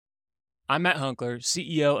I'm Matt Hunkler,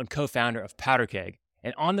 CEO and co-founder of PowderKeg,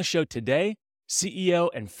 and on the show today, CEO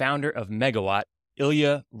and founder of Megawatt,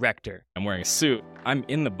 Ilya Rekhter. I'm wearing a suit. I'm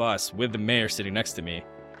in the bus with the mayor sitting next to me,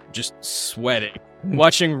 just sweating,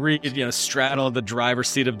 watching Reed, straddle the driver's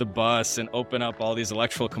seat of the bus and open up all these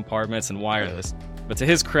electrical compartments and wireless. But to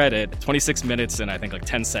his credit, 26 minutes and I think like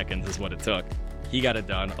 10 seconds is what it took. He got it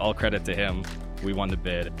done. All credit to him. We won the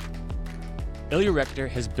bid. Ilya Rekhter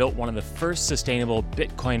has built one of the first sustainable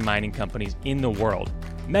Bitcoin mining companies in the world,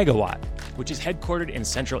 Megawatt, which is headquartered in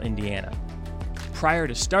central Indiana. Prior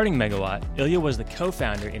to starting Megawatt, Ilya was the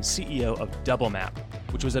co-founder and CEO of DoubleMap,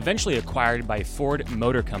 which was eventually acquired by Ford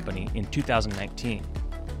Motor Company in 2019.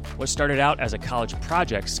 What started out as a college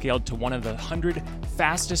project scaled to one of the 100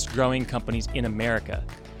 fastest growing companies in America,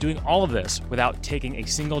 doing all of this without taking a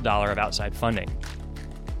single dollar of outside funding.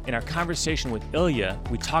 In our conversation with Ilya,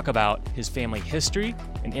 we talk about his family history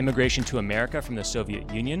and immigration to America from the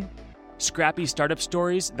Soviet Union, scrappy startup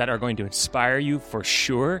stories that are going to inspire you for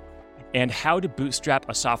sure, and how to bootstrap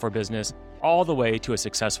a software business all the way to a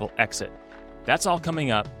successful exit. That's all coming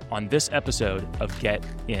up on this episode of Get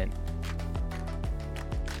In.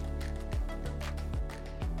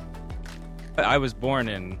 I was born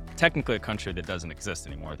in technically a country that doesn't exist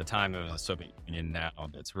anymore. At the time it was the Soviet Union, now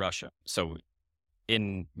it's Russia. So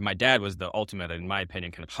my dad was the ultimate, in my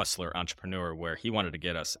opinion, kind of hustler entrepreneur where he wanted to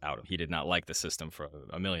get us out. He did not like the system for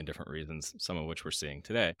a million different reasons, some of which we're seeing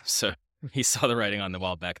today. So he saw the writing on the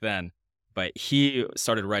wall back then. But he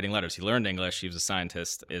started writing letters. He learned English. He was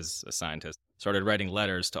is a scientist. Started writing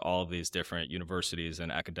letters to all of these different universities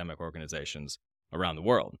and academic organizations around the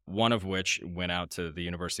world, one of which went out to the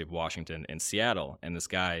University of Washington in Seattle. And this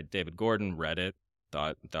guy, David Gordon, read it,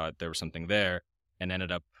 thought there was something there, and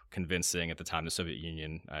ended up convincing, at the time, the Soviet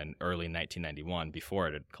Union in early 1991, before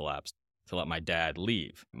it had collapsed, to let my dad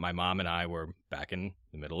leave. My mom and I were back in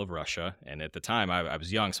the middle of Russia. And at the time, I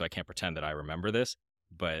was young, so I can't pretend that I remember this.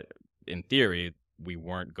 But in theory, we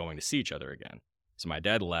weren't going to see each other again. So my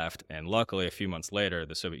dad left, and luckily a few months later,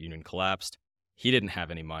 the Soviet Union collapsed. He didn't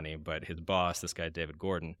have any money, but his boss, this guy David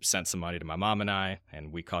Gordon, sent some money to my mom and I,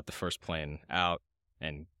 and we caught the first plane out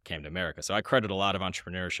and came to America. So I credit a lot of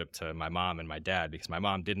entrepreneurship to my mom and my dad, because my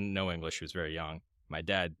mom didn't know English. She was very young. My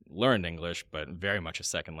dad learned English, but very much a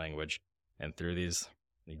second language. And through these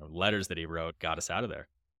letters that he wrote, got us out of there.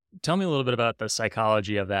 Tell me a little bit about the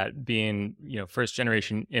psychology of that, being, first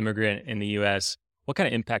generation immigrant in the US. What kind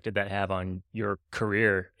of impact did that have on your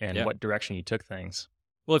career and what direction you took things?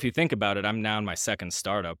 Well, if you think about it, I'm now in my second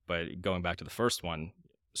startup, but going back to the first one,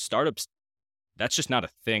 startups, that's just not a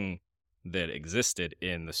thing that existed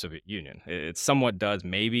in the Soviet Union. It somewhat does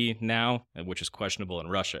maybe now, which is questionable in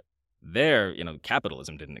Russia. There,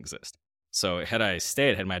 capitalism didn't exist. So had I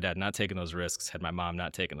stayed, had my dad not taken those risks, had my mom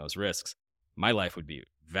not taken those risks, my life would be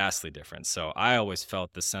vastly different. So I always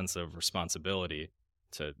felt the sense of responsibility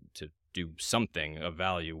to do something of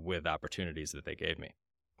value with opportunities that they gave me.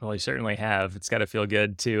 Well, you certainly have. It's got to feel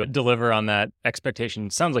good to deliver on that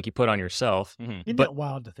expectation. Sounds like you put on yourself. Mm-hmm. Isn't that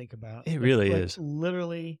wild to think about? It really is.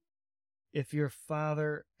 Literally, if your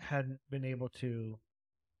father hadn't been able to,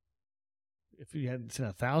 if you had sent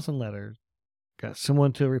 1,000 letters, got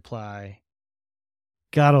someone to reply,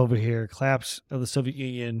 got over here, collapse of the Soviet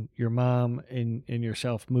Union, your mom and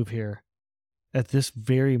yourself move here at this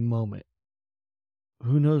very moment,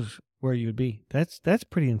 who knows where you would be? That's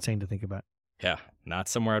pretty insane to think about. Yeah, not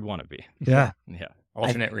somewhere I'd want to be. Yeah. Yeah.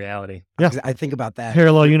 Alternate reality. Yeah. I think about that.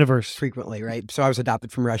 Parallel universe. Frequently, right? So I was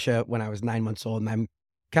adopted from Russia when I was 9 months old, and I'm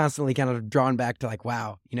constantly kind of drawn back to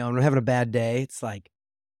wow, when I'm having a bad day, it's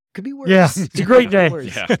could be worse. Yeah, it's a great day.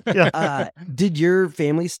 Yeah. Did your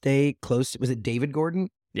family stay close? Was it David Gordon?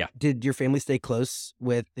 Yeah. Did your family stay close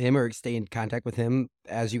with him or stay in contact with him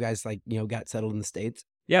as you guys got settled in the States?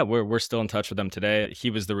 Yeah, we're still in touch with him today. He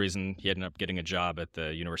was the reason he ended up getting a job at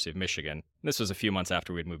the University of Michigan. This was a few months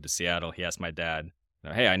after we'd moved to Seattle. He asked my dad,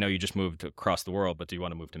 hey, I know you just moved across the world, but do you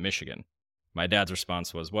want to move to Michigan? My dad's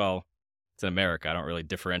response was, well, it's in America. I don't really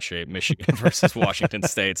differentiate Michigan versus Washington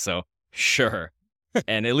State, so sure.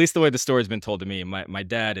 And at least the way the story's been told to me, my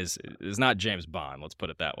dad is not James Bond, let's put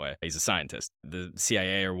it that way. He's a scientist. The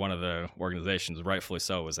CIA, or one of the organizations, rightfully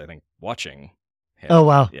so, was, I think, watching him. Oh,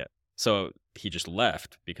 wow. Yeah. So he just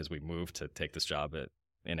left because we moved to take this job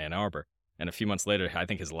in Ann Arbor. And a few months later, I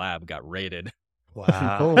think his lab got raided.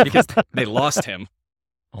 Wow. Because they lost him.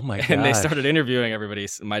 Oh my god. And they started interviewing everybody.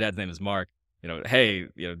 My dad's name is Mark. Hey,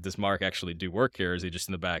 does Mark actually do work here? Or is he just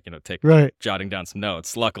in the back, jotting down some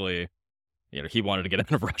notes? Luckily, he wanted to get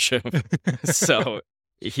out of Russia. So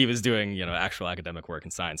he was doing, actual academic work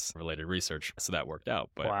and science related research. So that worked out.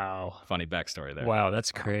 But wow. Funny backstory there. Wow,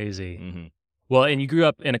 that's crazy. Mm-hmm. Well, and you grew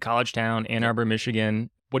up in a college town, Ann Arbor, Michigan.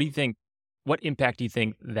 What impact do you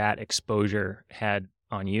think that exposure had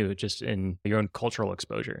on you, just in your own cultural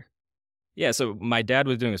exposure? Yeah, so my dad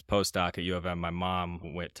was doing his postdoc at U of M. My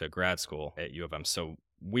mom went to grad school at U of M. So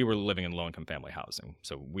we were living in low-income family housing.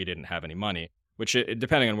 So we didn't have any money, which,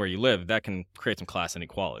 depending on where you live, that can create some class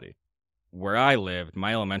inequality. Where I lived,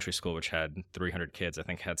 my elementary school, which had 300 kids, I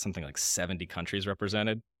think had something like 70 countries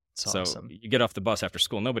represented. It's So awesome. you get off the bus after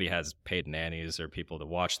school, nobody has paid nannies or people to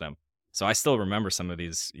watch them. So I still remember some of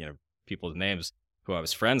these, people's names who I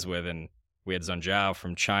was friends with, and we had Zhao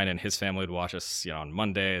from China, and his family would watch us, on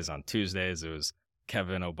Mondays, on Tuesdays. It was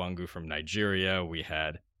Kevin Obungu from Nigeria. We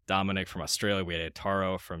had Dominic from Australia. We had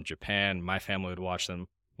Taro from Japan. My family would watch them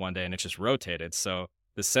one day, and it just rotated. So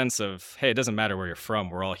the sense of, hey, it doesn't matter where you're from.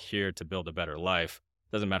 We're all here to build a better life.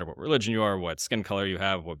 Doesn't matter what religion you are, what skin color you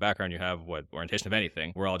have, what background you have, what orientation of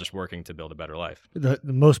anything. We're all just working to build a better life. The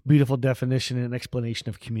most beautiful definition and explanation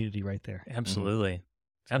of community right there. Absolutely.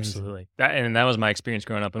 It's amazing. Absolutely. That was my experience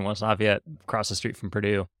growing up in West Lafayette, across the street from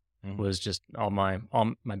Purdue. Mhm. Was just all my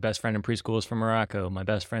best friend in preschool is from Morocco. My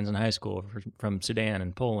best friends in high school from Sudan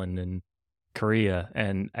and Poland and Korea.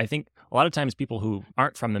 And I think a lot of times people who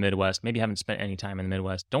aren't from the Midwest, maybe haven't spent any time in the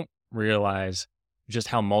Midwest, don't realize just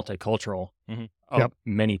how multicultural Mhm. Yep.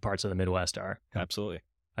 many parts of the Midwest are. Absolutely.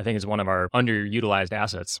 I think it's one of our underutilized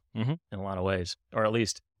assets Mhm. in a lot of ways, or at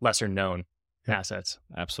least lesser known Yep. assets.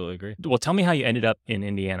 Absolutely agree. Well, tell me how you ended up in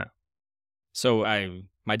Indiana. So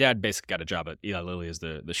my dad basically got a job at Eli Lilly is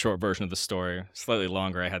the short version of the story. Slightly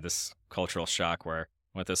longer, I had this cultural shock where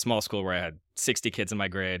I went to a small school where I had 60 kids in my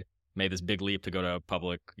grade, made this big leap to go to a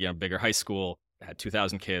public, bigger high school, had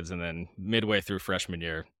 2,000 kids, and then midway through freshman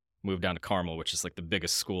year, moved down to Carmel, which is like the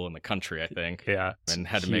biggest school in the country, I think, Yeah. and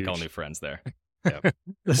had to make all huge. new friends there.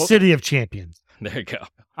 The city of champions. There you go.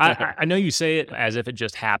 I know you say it as if it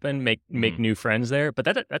just happened, make Mhm. new friends there, but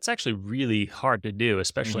that's actually really hard to do,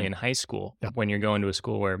 especially Mhm. in high school, Yep. when you're going to a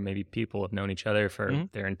school where maybe people have known each other for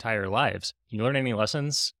Mhm. their entire lives. You learn any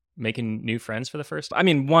lessons making new friends for the first time? I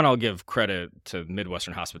mean, one, I'll give credit to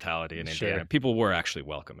Midwestern hospitality in Sure. Indiana. People were actually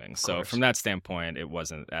welcoming. So course. from that standpoint, it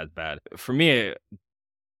wasn't as bad. For me,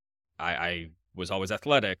 I was always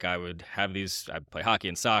athletic. I'd play hockey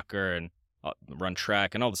and soccer and run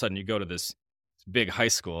track. And all of a sudden you go to this big high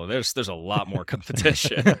school, there's a lot more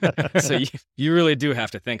competition. So you really do have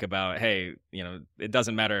to think about, hey, it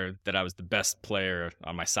doesn't matter that I was the best player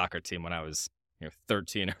on my soccer team when I was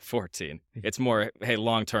 13 or 14. It's more, hey,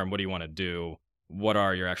 long term, what do you want to do? What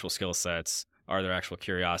are your actual skill sets? Are there actual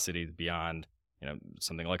curiosities beyond,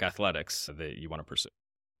 something like athletics that you want to pursue?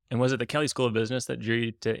 And was it the Kelley School of Business that drew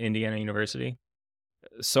you to Indiana University?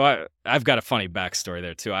 So I've got a funny backstory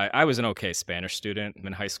there too. I was an okay Spanish student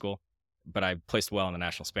in high school, but I placed well in the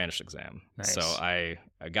national Spanish exam. Nice. So I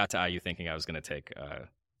got to IU thinking I was going to take a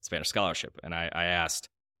Spanish scholarship. And I asked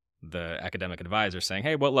the academic advisor saying,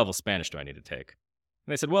 hey, what level Spanish do I need to take?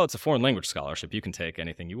 And they said, well, it's a foreign language scholarship. You can take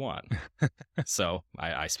anything you want. So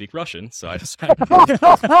I speak Russian. So I decided.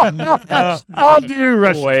 I'll do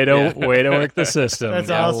Russian. Way to Yeah. work the system. That's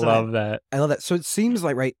I awesome. love that. I love that. So it seems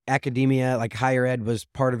like, right, academia, like higher ed was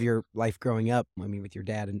part of your life growing up. I mean, with your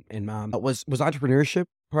dad and mom. Was entrepreneurship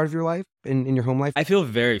part of your life in your home life? I feel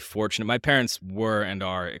very fortunate. My parents were and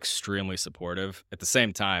are extremely supportive. At the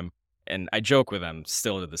same time, and I joke with them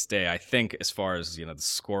still to this day, I think as far as, the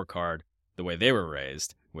scorecard, the way they were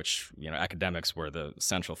raised, which, academics were the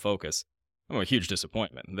central focus, I'm a huge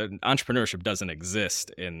disappointment. The entrepreneurship doesn't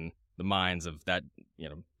exist in the minds of that,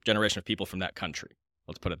 generation of people from that country.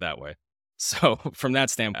 Let's put it that way. So from that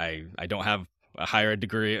standpoint, I don't have a higher ed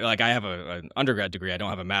degree. Like I have an undergrad degree. I don't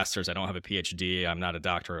have a master's. I don't have a PhD. I'm not a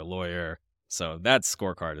doctor or a lawyer. So that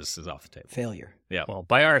scorecard is off the table. Failure. Yeah. Well,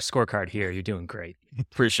 by our scorecard here, you're doing great.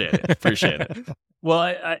 Appreciate it. Appreciate it. Well,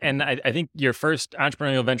 I think your first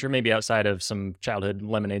entrepreneurial venture, maybe outside of some childhood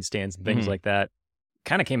lemonade stands and things Mhm. like that,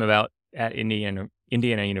 kind of came about at Indiana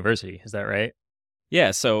University. Is that right?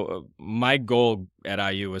 Yeah. So my goal at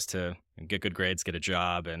IU was to get good grades, get a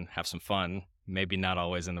job, and have some fun. Maybe not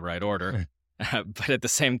always in the right order. But at the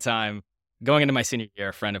same time, going into my senior year,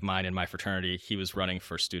 a friend of mine in my fraternity, he was running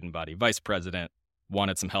for student body vice president,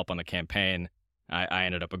 wanted some help on the campaign. I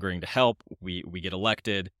ended up agreeing to help. We get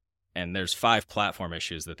elected. And there's 5 platform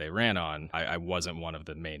issues that they ran on. I wasn't one of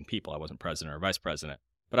the main people. I wasn't president or vice president.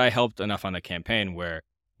 But I helped enough on the campaign where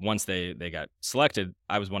once they got selected,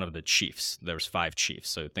 I was one of the chiefs. There was 5 chiefs.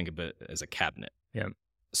 So think of it as a cabinet. Yeah.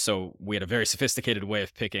 So we had a very sophisticated way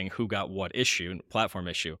of picking who got what issue, platform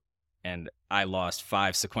issue. And I lost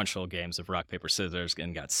 5 sequential games of rock, paper, scissors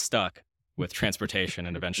and got stuck with transportation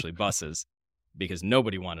and eventually buses. because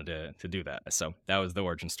nobody wanted to do that. So that was the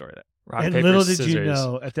origin story there. Rock, And paper, little did scissors. you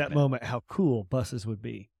know at that moment how cool buses would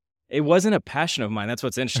be. It wasn't a passion of mine. That's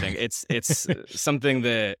what's interesting. It's something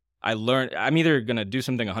that I learned. I'm either going to do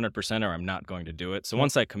something 100% or I'm not going to do it. So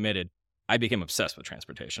once I committed, I became obsessed with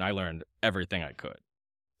transportation. I learned everything I could.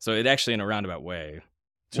 So it actually, in a roundabout way.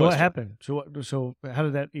 So what happened? So how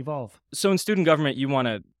did that evolve? So in student government, you want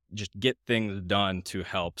to just get things done to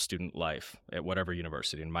help student life at whatever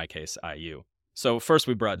university, in my case, IU. So first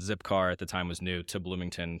we brought Zipcar, at the time was new, to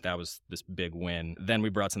Bloomington. That was this big win. Then we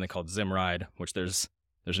brought something called Zimride, which there's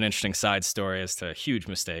an interesting side story as to a huge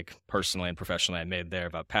mistake, personally and professionally, I made there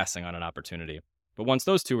about passing on an opportunity. But once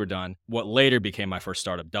those two were done, what later became my first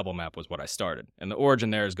startup, Double Map, was what I started. And the origin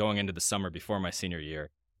there is going into the summer before my senior year,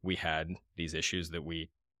 we had these issues that we,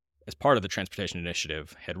 as part of the transportation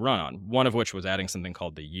initiative, had run on, one of which was adding something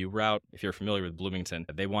called the U route. If you're familiar with Bloomington,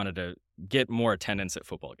 they wanted to get more attendance at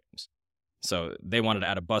football games. So they wanted to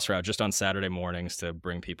add a bus route just on Saturday mornings to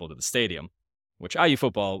bring people to the stadium, which IU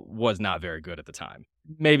football was not very good at the time.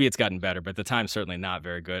 Maybe it's gotten better, but at the time, certainly not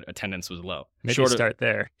very good. Attendance was low. Maybe start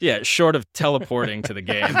there. Yeah, short of teleporting to the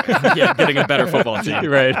game, getting a better football team.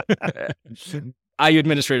 Right. IU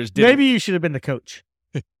administrators didn't. Maybe you should have been the coach.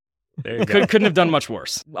 There you go. Couldn't have done much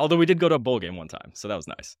worse. Although we did go to a bowl game one time, so that was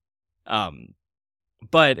nice.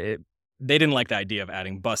 But they didn't like the idea of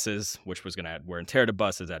adding buses, which was going to add wear and tear to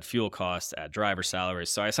buses, add fuel costs, add driver salaries.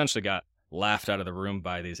 So I essentially got laughed out of the room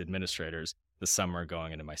by these administrators this summer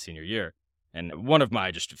going into my senior year. And one of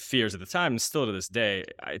my just fears at the time, and still to this day,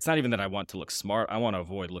 it's not even that I want to look smart. I want to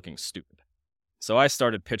avoid looking stupid. So I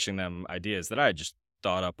started pitching them ideas that I had just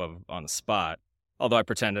thought up of on the spot, although I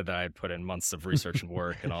pretended that I had put in months of research and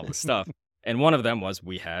work and all this stuff. And one of them was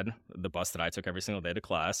we had the bus that I took every single day to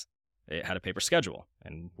class. It had a paper schedule.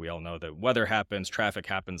 And we all know that weather happens, traffic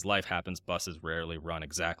happens, life happens. Buses rarely run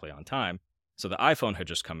exactly on time. So the iPhone had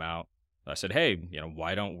just come out. I said, hey,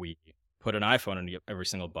 why don't we put an iPhone in every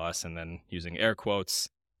single bus and then, using air quotes,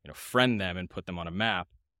 friend them and put them on a map,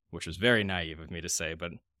 which was very naive of me to say.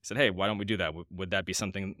 But I said, hey, why don't we do that? Would that be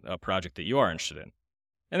a project that you are interested in?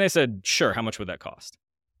 And they said, sure. How much would that cost?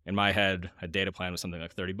 In my head, a data plan was something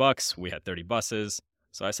like $30. We had 30 buses.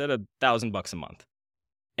 So I said $1,000 a month.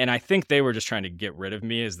 And I think they were just trying to get rid of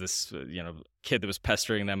me as this, kid that was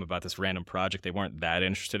pestering them about this random project they weren't that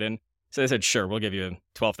interested in. So they said, sure, we'll give you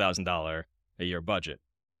a $12,000 a year budget.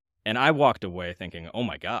 And I walked away thinking, oh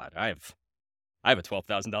my God, I have a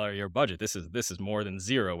 $12,000 a year budget. This is more than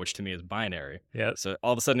zero, which to me is binary. Yeah. So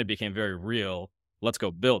all of a sudden it became very real. Let's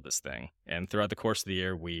go build this thing. And throughout the course of the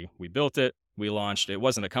year, we built it. We launched. It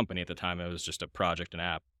wasn't a company at the time. It was just a project, an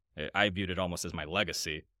app. I viewed it almost as my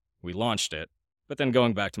legacy. We launched it. But then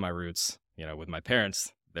going back to my roots, with my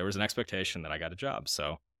parents, there was an expectation that I got a job.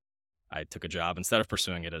 So I took a job instead of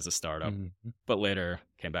pursuing it as a startup, but later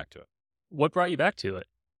came back to it. What brought you back to it?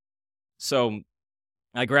 So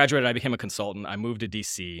I graduated. I became a consultant. I moved to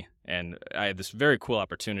DC, and I had this very cool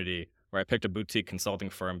opportunity where I picked a boutique consulting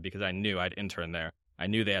firm because I knew I'd intern there. I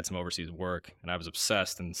knew they had some overseas work, and I was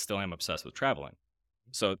obsessed and still am obsessed with traveling.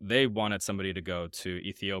 So they wanted somebody to go to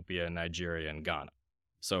Ethiopia, Nigeria, and Ghana.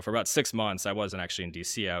 So for about 6 months, I wasn't actually in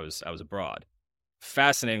DC. I was abroad.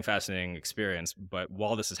 Fascinating experience. But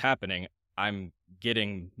while this is happening, I'm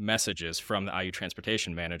getting messages from the IU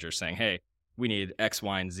transportation manager saying, hey, we need X,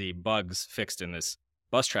 Y, and Z bugs fixed in this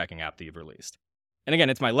bus tracking app that you've released. And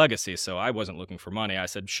again, it's my legacy, so I wasn't looking for money. I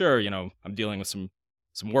said, sure, I'm dealing with some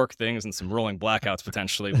work things and some rolling blackouts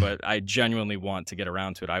potentially, but I genuinely want to get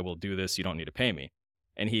around to it. I will do this. You don't need to pay me.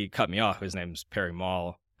 And he cut me off. His name's Perry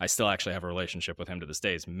Mall. I still actually have a relationship with him to this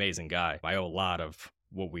day. He's an amazing guy. I owe a lot of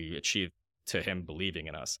what we achieved to him believing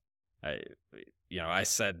in us. I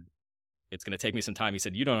said, it's going to take me some time. He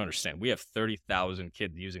said, you don't understand. We have 30,000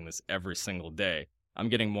 kids using this every single day. I'm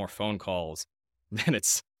getting more phone calls than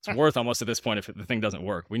it's worth almost at this point if the thing doesn't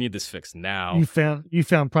work. We need this fixed now. You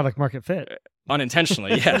found product market fit.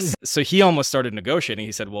 Unintentionally, yes. So he almost started negotiating.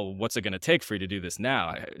 He said, well, what's it going to take for you to do this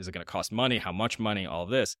now? Is it going to cost money? How much money? All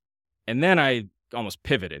this. And then I almost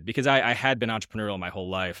pivoted because I had been entrepreneurial my whole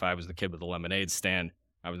life. I was the kid with the lemonade stand.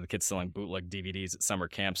 I was the kid selling bootleg DVDs at summer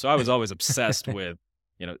camp. So I was always obsessed with,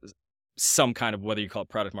 some kind of, whether you call it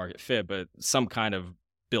product market fit, but some kind of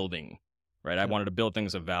building, right? I wanted to build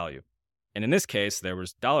things of value. And in this case, there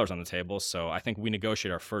was dollars on the table. So I think we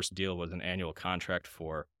negotiated our first deal was an annual contract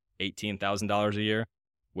for $18,000 a year,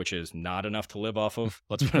 which is not enough to live off of.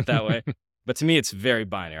 Let's put it that way. But to me, it's very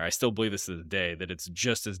binary. I still believe this to the day that it's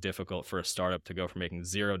just as difficult for a startup to go from making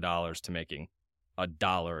 $0 to making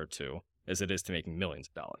 $1 or $2 as it is to making millions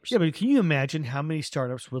of dollars. Yeah, but can you imagine how many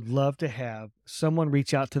startups would love to have someone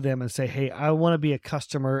reach out to them and say, hey, I want to be a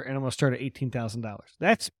customer and I'm going to start at $18,000?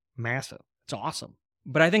 That's massive. It's awesome.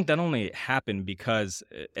 But I think that only happened because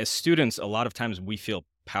as students, a lot of times we feel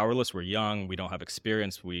powerless. We're young. We don't have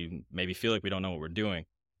experience. We maybe feel like we don't know what we're doing.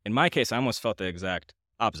 In my case, I almost felt the exact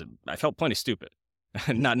opposite. I felt plenty stupid,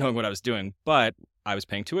 not knowing what I was doing, but I was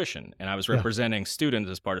paying tuition and I was representing students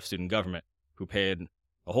as part of student government who paid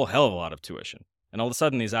a whole hell of a lot of tuition. And all of a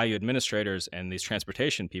sudden, these IU administrators and these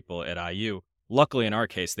transportation people at IU, luckily in our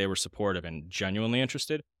case, they were supportive and genuinely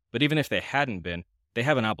interested. But even if they hadn't been, they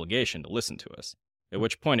have an obligation to listen to us. At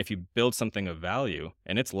which point, if you build something of value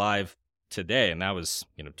and it's live today, and that was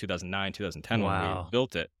 2009, 2010 when we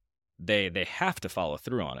built it, they have to follow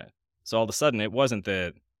through on it. So all of a sudden, it wasn't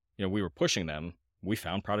that we were pushing them. We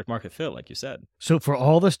found product market fit, like you said. So for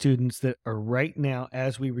all the students that are right now,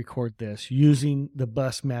 as we record this, using the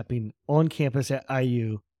bus mapping on campus at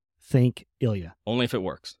IU, think Ilya. Only if it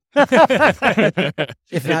works. If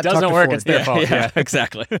it doesn't work, it's their fault. Yeah,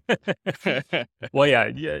 exactly. Well,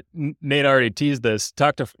 yeah, Nate already teased this.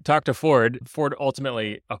 Talk to Ford. Ford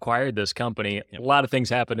ultimately acquired this company. Yep. A lot of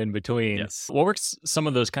things happened in between. Yes. What were some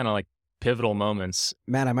of those kind of like pivotal moments?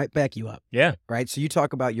 Matt, I might back you up. Yeah. Right. So you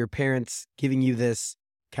talk about your parents giving you this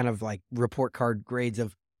kind of like report card grades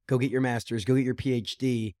of go get your master's, go get your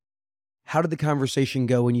PhD. How did the conversation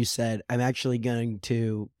go when you said, I'm actually going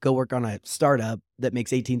to go work on a startup that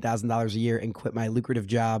makes $18,000 a year and quit my lucrative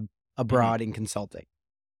job abroad in consulting?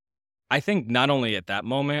 I think not only at that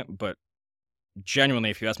moment, but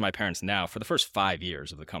genuinely, if you ask my parents now, for the first 5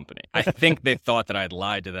 years of the company, I think they thought that I'd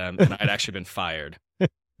lied to them and I'd actually been fired.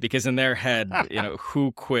 Because in their head,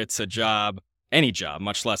 who quits a job, any job,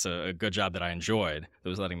 much less a good job that I enjoyed, that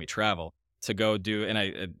was letting me travel, to go do, and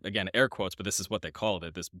I, again, air quotes, but this is what they called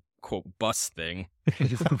it, this, quote, bus thing,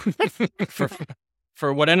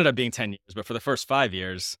 for what ended up being 10 years. But for the first 5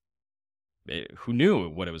 years, who knew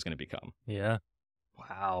what it was going to become? Yeah.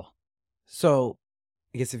 Wow. So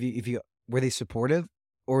I guess if you were they supportive,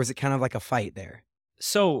 or was it kind of like a fight there?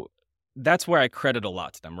 So that's where I credit a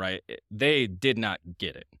lot to them, right? They did not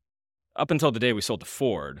get it. Up until the day we sold to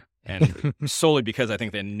Ford, and solely because I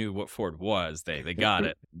think they knew what Ford was, they got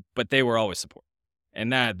it. But they were always supportive.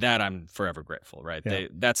 And that I'm forever grateful, right? Yeah.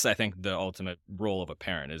 That's, I think, the ultimate role of a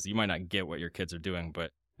parent is you might not get what your kids are doing,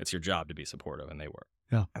 but it's your job to be supportive, and they were.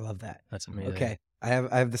 Yeah. I love that. That's amazing. Okay. I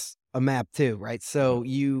have a map too, right? So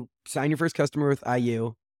you sign your first customer with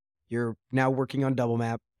IU. You're now working on Double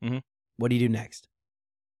Map. Mm-hmm. What do you do next?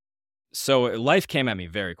 So life came at me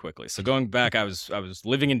very quickly. So going back, I was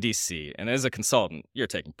living in DC, and as a consultant, you're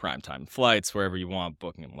taking primetime flights wherever you want,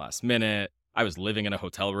 booking them last minute. I was living in a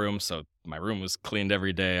hotel room, so my room was cleaned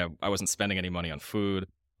every day. I wasn't spending any money on food,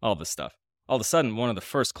 all this stuff. All of a sudden, one of the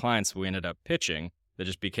first clients we ended up pitching that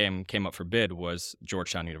just came up for bid was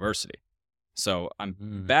Georgetown University. So I'm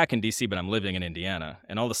back in DC, but I'm living in Indiana,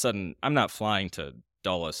 and all of a sudden, I'm not flying to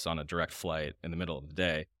Dulles on a direct flight in the middle of the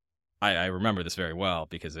day. I remember this very well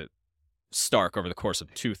because it stark over the course of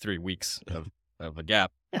 2-3 weeks of a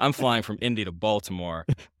gap. I'm flying from Indy to Baltimore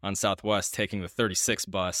on Southwest, taking the 36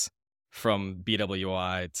 bus from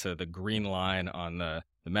BWI to the Green Line on the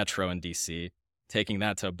Metro in DC, taking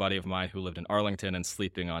that to a buddy of mine who lived in Arlington and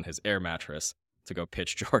sleeping on his air mattress to go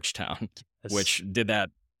pitch Georgetown, which did that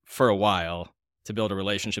for a while to build a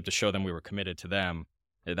relationship to show them we were committed to them.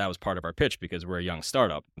 That was part of our pitch because we're a young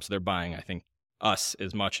startup. So they're buying, I think, us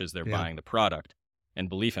as much as they're buying the product and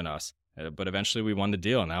belief in us. But eventually we won the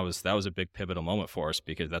deal, and that was a big pivotal moment for us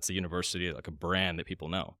because that's a university, like a brand that people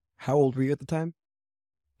know. How old were you at the time?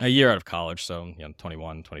 A year out of college, so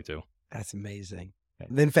 21, 22. That's amazing. Okay.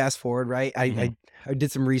 Then fast forward, right? I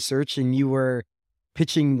did some research, and you were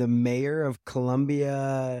pitching the mayor of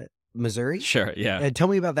Columbia, Missouri? Sure, yeah. Tell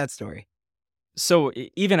me about that story. So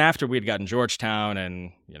even after we had gotten Georgetown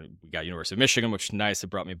and we got University of Michigan, which is nice, it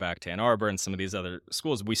brought me back to Ann Arbor and some of these other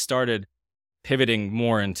schools, we started pivoting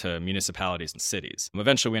more into municipalities and cities.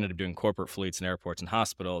 Eventually, we ended up doing corporate fleets and airports and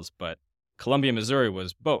hospitals, but Columbia, Missouri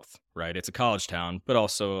was both, right? It's a college town, but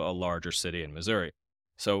also a larger city in Missouri.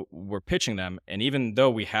 So we're pitching them, and even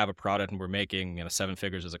though we have a product and we're making 7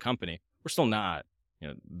 figures as a company, we're still not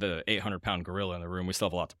the 800-pound gorilla in the room. We still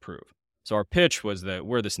have a lot to prove. So our pitch was that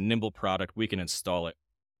we're this nimble product. We can install it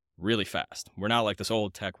really fast. We're not like this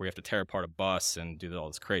old tech where you have to tear apart a bus and do all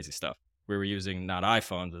this crazy stuff. We were using not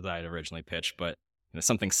iPhones as I had originally pitched, but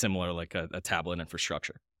something similar like a tablet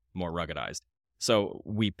infrastructure, more ruggedized. So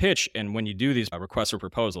we pitch, and when you do these requests for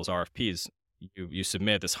proposals, RFPs, you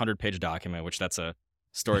submit this 100-page document, which that's a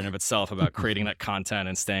story in of itself about creating that content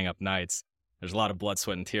and staying up nights. There's a lot of blood,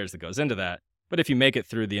 sweat, and tears that goes into that. But if you make it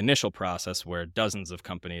through the initial process where dozens of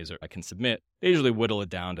companies can submit, they usually whittle it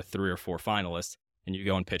down to 3 or 4 finalists, and you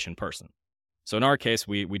go and pitch in person. So in our case,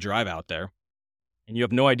 we drive out there, and you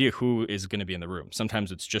have no idea who is going to be in the room.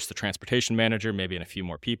 Sometimes it's just the transportation manager, maybe and a few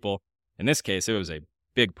more people. In this case, it was a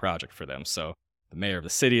big project for them. So the mayor of the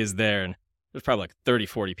city is there, and there's probably like 30,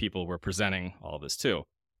 40 people were presenting all of this too.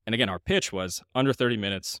 And again, our pitch was under 30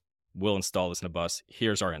 minutes, we'll install this in a bus.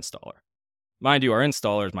 Here's our installer. Mind you, our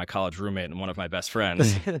installer is my college roommate and one of my best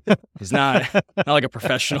friends. He's not like a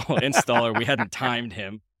professional installer. We hadn't timed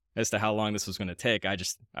him as to how long this was going to take. I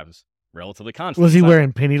was relatively confident. Was he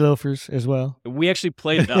wearing penny loafers as well? We actually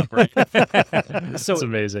played it up, right? So it's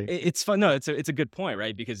amazing. It's fun. No, it's a good point,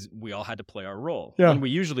 right? Because we all had to play our role. Yeah. When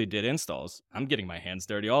we usually did installs, I'm getting my hands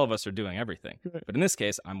dirty. All of us are doing everything. Right. But in this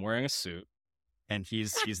case, I'm wearing a suit, and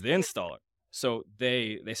he's the installer. So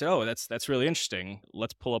they said, oh, that's really interesting.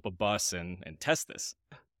 Let's pull up a bus and test this.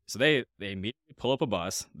 So they immediately pull up a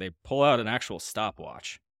bus. They pull out an actual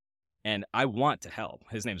stopwatch. And I want to help.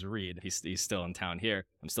 His name's Reed. He's still in town here.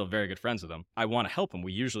 I'm still very good friends with him. I want to help him.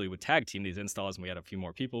 We usually would tag team these installs, and we had a few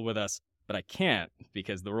more people with us. But I can't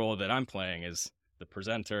because the role that I'm playing is the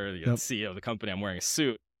presenter, the CEO of the company. I'm wearing a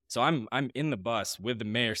suit. So I'm in the bus with the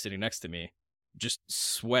mayor sitting next to me, just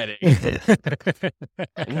sweating,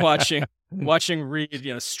 watching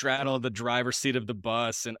Reed, straddle the driver's seat of the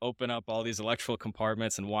bus and open up all these electrical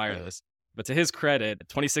compartments and wire this. But to his credit,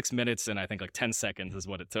 26 minutes and I think like 10 seconds is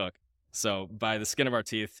what it took. So by the skin of our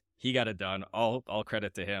teeth, he got it done. All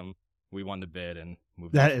credit to him. We won the bid and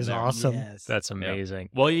moved on That from is there. awesome. Yes. That's amazing.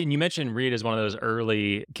 Well, you mentioned Reed as one of those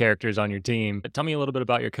early characters on your team. But tell me a little bit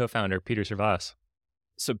about your co-founder, Peter Servas.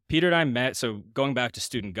 So Peter and I met. So going back to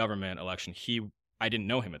student government election, I didn't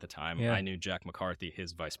know him at the time. Yeah. I knew Jack McCarthy,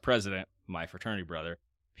 his vice president, my fraternity brother.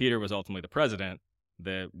 Peter was ultimately the president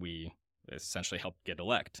that we essentially helped get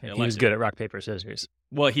elected. He was good at rock, paper, scissors.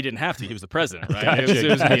 Well, he didn't have to. He was the president, right? Gotcha, it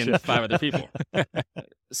was me gotcha. and 5 other people.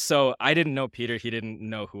 So I didn't know Peter. He didn't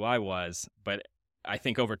know who I was. But I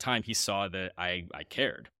think over time he saw that I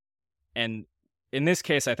cared. And in this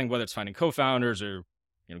case, I think whether it's finding co-founders or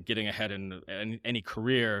getting ahead in any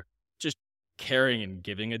career, just caring and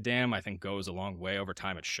giving a damn, I think goes a long way. Over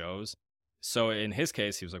time, it shows. So in his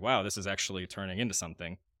case, he was like, wow, this is actually turning into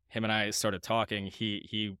something. Him and I started talking.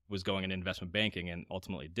 He was going into investment banking and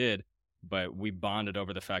ultimately did. But we bonded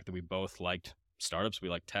over the fact that we both liked startups. We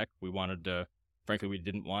liked tech. Frankly, we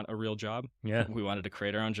didn't want a real job. Yeah. We wanted to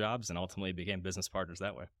create our own jobs and ultimately became business partners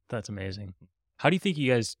that way. That's amazing. How do you think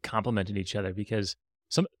you guys complemented each other? Because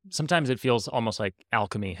sometimes it feels almost like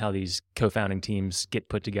alchemy, how these co-founding teams get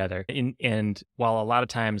put together. And while a lot of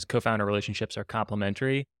times co-founder relationships are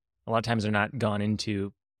complementary, a lot of times they're not gone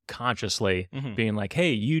into consciously being like,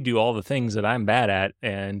 hey, you do all the things that I'm bad at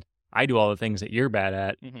and I do all the things that you're bad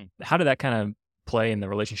at. How did that kind of play in the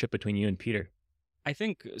relationship between you and Peter? I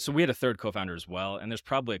think, so we had a third co-founder as well, and there's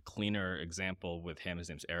probably a cleaner example with him. His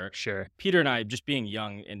name's Eric. Sure. Peter and I, just being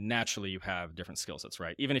young, and naturally you have different skill sets,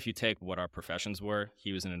 right? Even if you take what our professions were,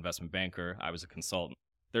 he was an investment banker, I was a consultant.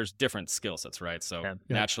 There's different skill sets, right? So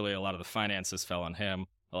naturally, a lot of the finances fell on him.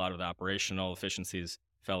 A lot of the operational efficiencies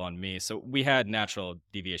fell on me. So we had natural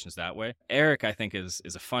deviations that way. Eric, I think, is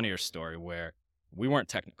a funnier story where we weren't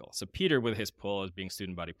technical. So Peter, with his pull as being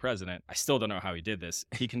student body president, I still don't know how he did this.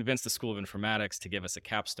 He convinced the School of Informatics to give us a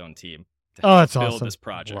capstone team to help that's build awesome. this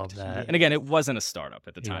project. Love that. And again, it wasn't a startup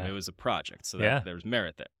at the time. Yeah. It was a project. So Yeah. there was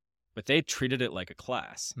merit there. But they treated it like a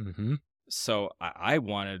class. So I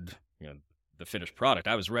wanted, the finished product.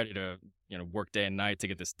 I was ready to, work day and night to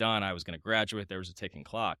get this done. I was going to graduate. There was a ticking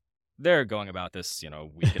clock. They're going about this,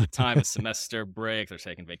 week at a time, a semester break. They're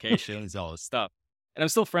taking vacations, all this stuff. And I'm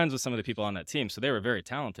still friends with some of the people on that team. So they were very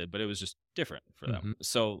talented, but it was just different for them.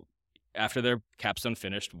 So after their capstone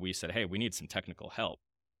finished, we said, hey, we need some technical help.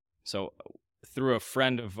 So through a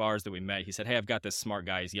friend of ours that we met, he said, hey, I've got this smart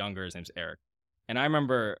guy. He's younger. His name's Eric. And I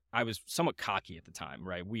remember I was somewhat cocky at the time,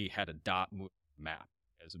 right? We had a dot map.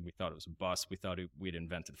 As we thought it was a bus. We thought we'd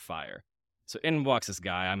invented fire. So in walks this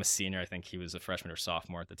guy. I'm a senior. I think he was a freshman or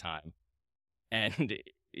sophomore at the time. And,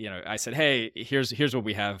 I said, hey, here's what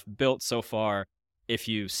we have built so far. If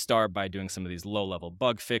you start by doing some of these low-level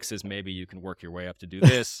bug fixes, maybe you can work your way up to do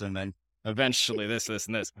this, and then eventually this,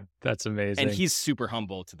 and this. That's amazing. And he's super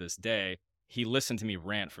humble to this day. He listened to me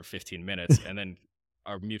rant for 15 minutes, and then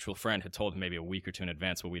our mutual friend had told him maybe a week or two in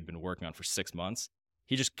advance what we'd been working on for 6 months.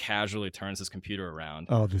 He just casually turns his computer around.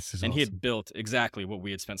 Oh, this is And awesome. he had built exactly what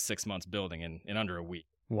we had spent 6 months building in under a week.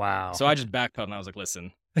 Wow. So I just backpedaled, and I was like,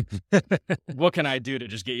 listen, what can I do to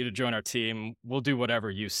just get you to join our team? We'll do whatever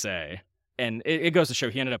you say. And it goes to show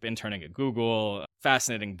he ended up interning at Google.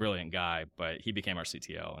 Fascinating, brilliant guy, but he became our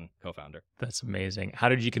CTO and co-founder. That's amazing. How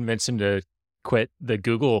did you convince him to quit the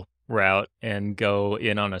Google route and go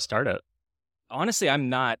in on a startup? Honestly, I'm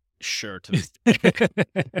not sure to this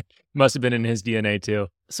day. Must have been in his DNA too.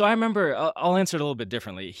 So I remember, I'll answer it a little bit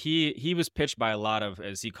differently. He was pitched by a lot of,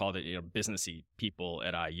 as he called it, businessy people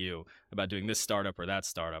at IU about doing this startup or that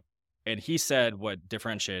startup. And he said what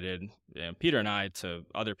differentiated Peter and I to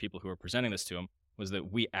other people who were presenting this to him was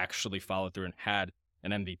that we actually followed through and had an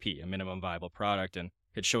MVP, a minimum viable product, and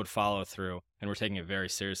it showed follow through, and we're taking it very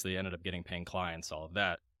seriously, ended up getting paying clients, all of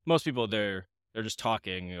that. Most people, they're just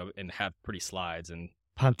talking and have pretty slides and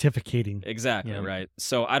pontificating. Exactly, right.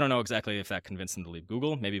 So I don't know exactly if that convinced him to leave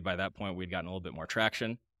Google. Maybe by that point we'd gotten a little bit more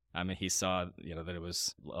traction. I mean, he saw, that it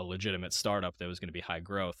was a legitimate startup that was going to be high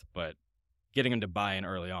growth, but getting him to buy in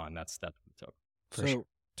early on, that's what it took. So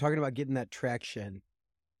talking about getting that traction,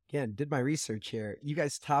 again, did my research here. You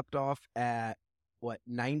guys topped off at,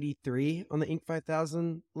 93 on the Inc.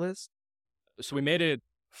 5000 list? So we made it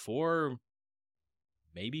 4,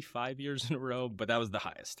 maybe 5 years in a row, but that was the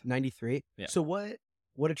highest. 93? Yeah. So what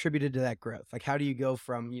attributed to that growth? Like, how do you go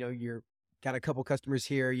from, you're got a couple customers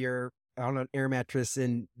here, you're on an air mattress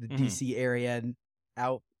in the DC area and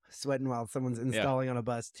out sweating while someone's installing on a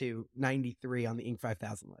bus to 93 on the Inc.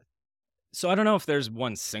 5000 list? So I don't know if there's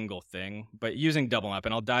one single thing, but using Double Map,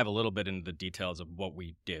 and I'll dive a little bit into the details of what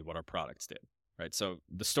we did, what our products did, right? So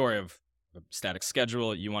the story of a static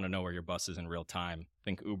schedule, you want to know where your bus is in real time.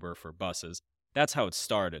 Think Uber for buses. That's how it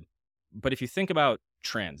started. But if you think about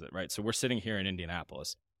transit, right? So we're sitting here in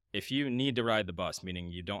Indianapolis. If you need to ride the bus, meaning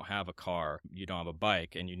you don't have a car, you don't have a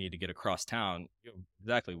bike, and you need to get across town, you have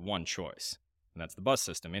exactly one choice, and that's the bus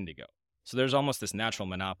system, Indigo. So there's almost this natural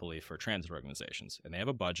monopoly for transit organizations, and they have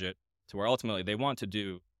a budget to where ultimately they want to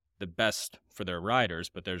do the best for their riders,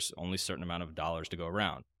 but there's only a certain amount of dollars to go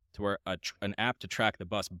around, to where an app to track the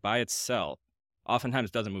bus by itself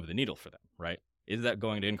oftentimes doesn't move the needle for them, right? Is that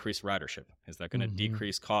going to increase ridership? Is that going to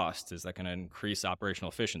decrease costs? Is that going to increase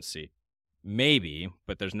operational efficiency? Maybe,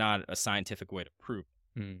 but there's not a scientific way to prove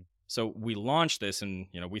it. So we launched this and,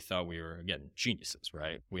 we thought we were, again, geniuses,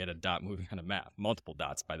 right? We had a dot moving on a map, multiple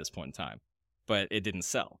dots by this point in time, but it didn't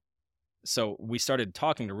sell. So we started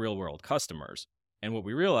talking to real world customers. And what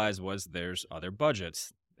we realized was there's other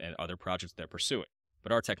budgets and other projects they're pursuing.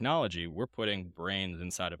 But our technology, we're putting brains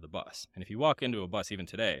inside of the bus. And if you walk into a bus even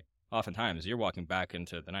today, oftentimes you're walking back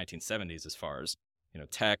into the 1970s as far as,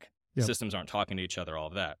 tech, systems aren't talking to each other, all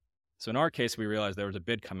of that. So in our case, we realized there was a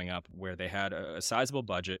bid coming up where they had a sizable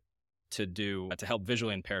budget to help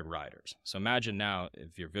visually impaired riders. So imagine now,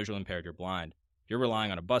 if you're visually impaired, you're blind, you're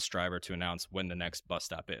relying on a bus driver to announce when the next bus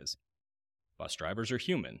stop is. Bus drivers are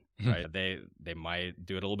human, right? They might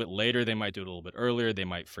do it a little bit later. They might do it a little bit earlier. They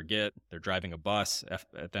might forget. They're driving a bus.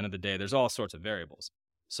 At the end of the day, there's all sorts of variables.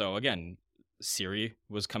 So again, Siri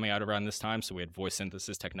was coming out around this time, so we had voice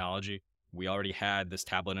synthesis technology. We already had this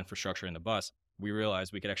tablet infrastructure in the bus. We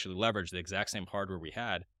realized we could actually leverage the exact same hardware we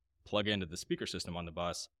had, plug into the speaker system on the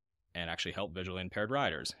bus, and actually help visually impaired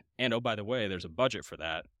riders. And oh, by the way, there's a budget for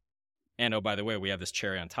that. And oh, by the way, we have this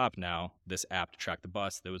cherry on top now, this app to track the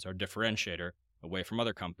bus that was our differentiator away from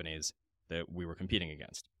other companies that we were competing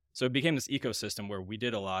against. So it became this ecosystem where we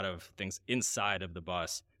did a lot of things inside of the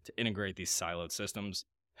bus to integrate these siloed systems,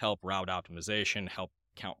 help route optimization, help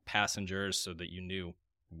count passengers so that you knew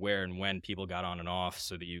where and when people got on and off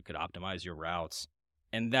so that you could optimize your routes.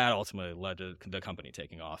 And that ultimately led to the company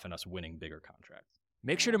taking off and us winning bigger contracts.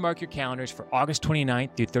 Make sure to mark your calendars for August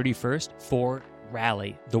 29th through 31st for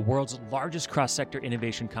Rally, the world's largest cross-sector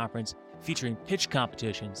innovation conference featuring pitch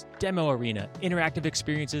competitions, demo arena, interactive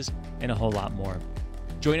experiences, and a whole lot more.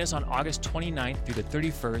 Join us on August 29th through the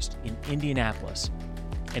 31st in Indianapolis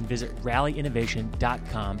and visit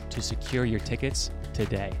rallyinnovation.com to secure your tickets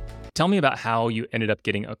today. Tell me about how you ended up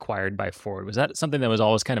getting acquired by Ford. Was that something that was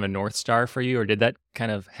always kind of a North Star for you, or did that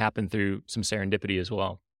kind of happen through some serendipity as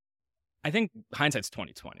well? I think hindsight's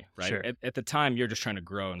 20/20, right? Sure. At the time, you're just trying to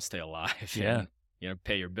grow and stay alive Yeah. and,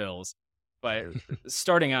 pay your bills. But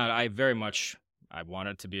starting out, I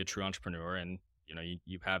wanted to be a true entrepreneur. And,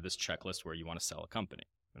 you have this checklist where you want to sell a company,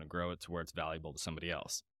 you want to grow it to where it's valuable to somebody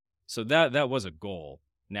else. So that was a goal.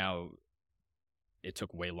 Now, it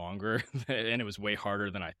took way longer and it was way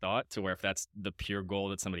harder than I thought, to where if that's the pure goal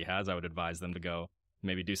that somebody has, I would advise them to go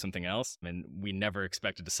maybe do something else. And we never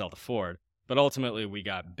expected to sell to Ford. But ultimately, we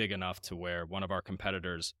got big enough to where one of our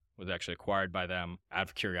competitors was actually acquired by them. Out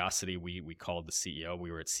of curiosity, we called the CEO.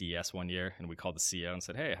 We were at CES one year, and we called the CEO and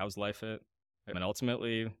said, hey, how's life at? And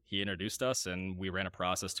ultimately, he introduced us, and we ran a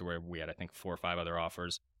process to where we had, I think, 4 or 5 other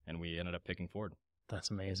offers, and we ended up picking Ford. That's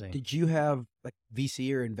amazing. Did you have like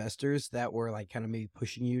VC or investors that were like kind of maybe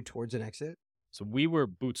pushing you towards an exit? So we were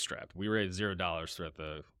bootstrapped. We raised $0 throughout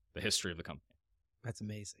the history of the company. That's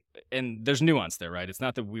amazing. And there's nuance there, right? It's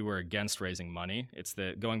not that we were against raising money. It's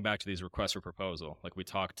that going back to these requests for proposal, like we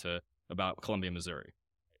talked about Columbia, Missouri.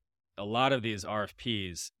 A lot of these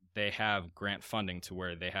RFPs, they have grant funding to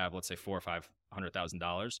where they have, let's say, $400,000 or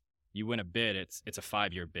 $500,000. You win a bid, it's a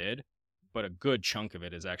 5-year bid, but a good chunk of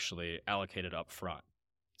it is actually allocated up front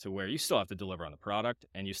to where you still have to deliver on the product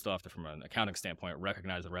and you still have to, from an accounting standpoint,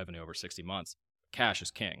 recognize the revenue over 60 months. Cash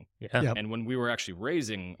is king. Yeah. Yep. And when we were actually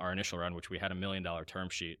raising our initial round, which we had $1 million term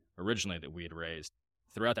sheet originally that we had raised,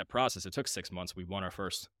 throughout that process, it took 6 months. We won our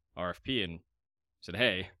first RFP and said,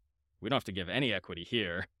 hey, we don't have to give any equity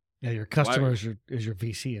here. Yeah, your customer is your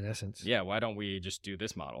VC in essence. Yeah, why don't we just do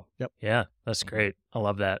this model? Yeah, that's great. I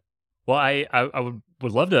love that. Well, I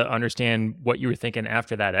would love to understand what you were thinking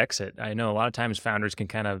after that exit. I know a lot of times founders can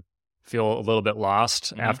kind of feel a little bit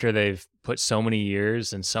lost after they've put so many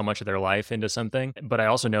years and so much of their life into something. But I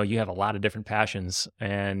also know you have a lot of different passions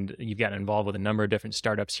and you've gotten involved with a number of different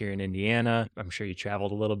startups here in Indiana. I'm sure you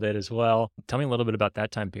traveled a little bit as well. Tell me a little bit about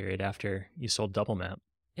that time period after you sold Double Map.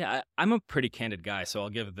 Yeah, I'm a pretty candid guy, so I'll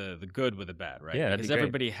give the good with the bad, right? Yeah, that'd be because great.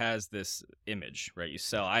 everybody has this image, right? You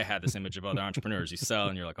sell. I had this image of other entrepreneurs. You sell,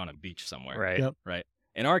 and you're like on a beach somewhere, Right. Yep. right?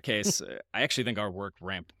 In our case, I actually think our work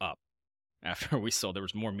ramped up after we sold. There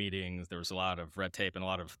was more meetings. There was a lot of red tape and a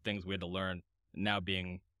lot of things we had to learn. Now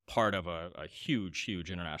being part of a huge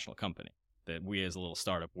international company that we as a little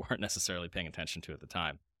startup weren't necessarily paying attention to at the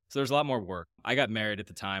time. So there's a lot more work. I got married at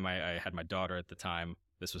the time. I had my daughter at the time.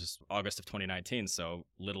 This was August of 2019, so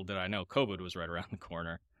little did I know COVID was right around the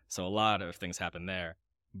corner. So a lot of things happened there.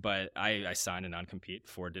 But I signed a non-compete.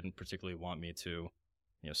 Ford didn't particularly want me to,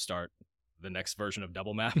 start the next version of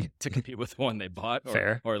Double Map to compete with the one they bought.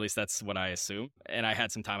 Fair. Or at least that's what I assume. And I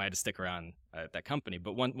had some time. I had to stick around at that company.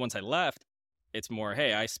 But once I left, it's more,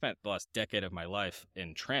 hey, I spent the last decade of my life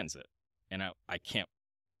in transit, and I can't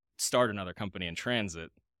start another company in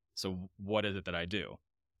transit. So what is it that I do?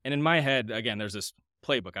 And in my head, again, there's this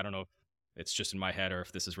playbook. I don't know if it's just in my head or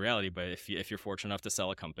if this is reality, but if you're fortunate enough to sell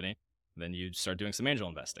a company, then you start doing some angel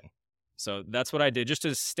investing. So that's what I did just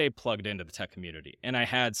to stay plugged into the tech community. And I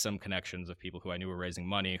had some connections of people who I knew were raising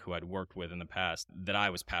money, who I'd worked with in the past that I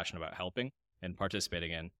was passionate about helping and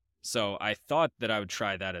participating in. So I thought that I would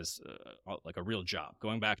try that as like a real job.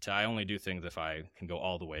 Going back to I only do things if I can go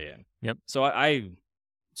all the way in. Yep. So I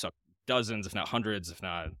saw dozens, if not hundreds, if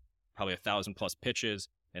not probably 1,000 plus pitches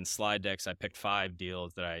and slide decks. I picked 5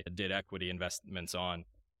 deals that I did equity investments on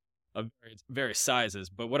of various sizes.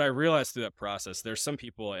 But what I realized through that process, there's some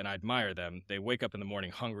people, and I admire them, they wake up in the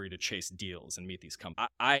morning hungry to chase deals and meet these companies.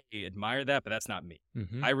 I admire that, but that's not me.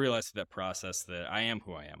 Mm-hmm. I realized through that process that I am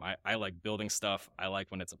who I am. I like building stuff. I like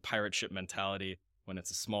when it's a pirate ship mentality, when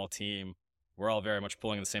it's a small team. We're all very much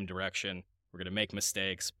pulling in the same direction. We're going to make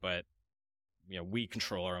mistakes, but we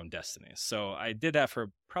control our own destiny. So I did that for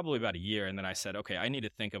probably about a year. And then I said, okay, I need to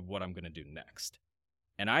think of what I'm going to do next.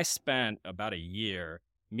 And I spent about a year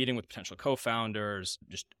meeting with potential co-founders,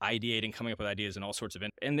 just ideating, coming up with ideas and all sorts of,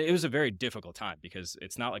 and it was a very difficult time because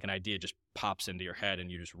it's not like an idea just pops into your head and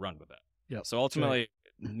you just run with it. Yep. So ultimately,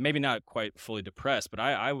 maybe not quite fully depressed, but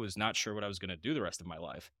I was not sure what I was going to do the rest of my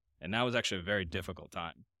life. And that was actually a very difficult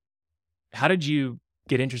time. How did you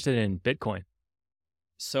get interested in Bitcoin?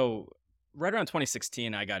 So right around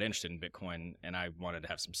 2016, I got interested in Bitcoin and I wanted to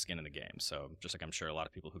have some skin in the game. So just like I'm sure a lot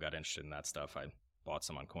of people who got interested in that stuff, I bought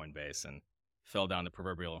some on Coinbase and fell down the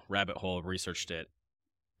proverbial rabbit hole, researched it.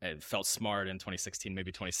 It felt smart in 2016,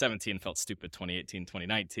 maybe 2017, felt stupid 2018,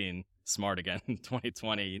 2019, smart again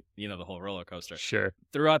 2020, the whole roller coaster. Sure.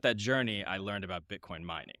 Throughout that journey, I learned about Bitcoin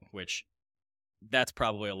mining, which that's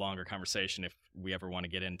probably a longer conversation if we ever want to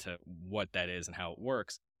get into what that is and how it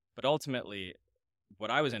works. But ultimately,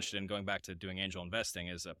 what I was interested in, going back to doing angel investing,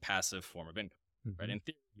 is a passive form of income. Mm-hmm. Right? In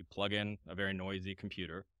theory, you plug in a very noisy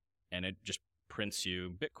computer and it just prints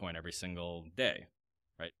you Bitcoin every single day,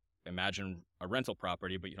 right? Imagine a rental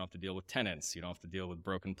property, but you don't have to deal with tenants. You don't have to deal with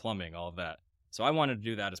broken plumbing, all of that. So I wanted to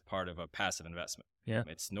do that as part of a passive investment. Yeah.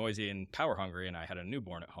 It's noisy and power hungry, and I had a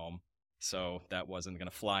newborn at home, so that wasn't going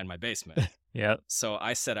to fly in my basement. Yeah. So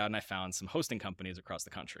I set out and I found some hosting companies across the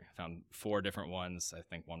country. I found 4 different ones. I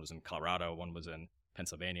think one was in Colorado, one was in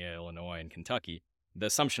Pennsylvania, Illinois, and Kentucky. The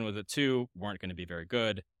assumption was that 2 weren't going to be very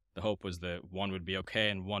good. The hope was that 1 would be okay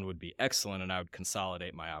and 1 would be excellent, and I would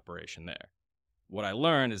consolidate my operation there. What I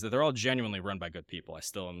learned is that they're all genuinely run by good people. I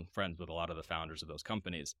still am friends with a lot of the founders of those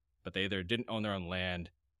companies, but they either didn't own their own land,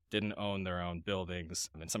 didn't own their own buildings,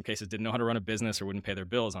 in some cases didn't know how to run a business or wouldn't pay their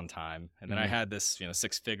bills on time. And then I had this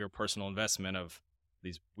 6-figure personal investment of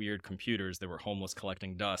these weird computers that were homeless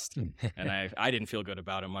collecting dust. And I didn't feel good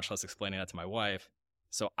about it, much less explaining that to my wife.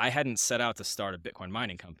 So I hadn't set out to start a Bitcoin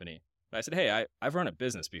mining company. But I said, hey, I've run a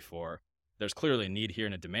business before. There's clearly a need here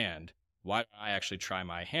and a demand. Why don't I actually try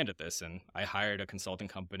my hand at this? And I hired a consulting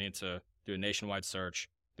company to do a nationwide search.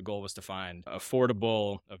 The goal was to find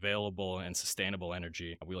affordable, available, and sustainable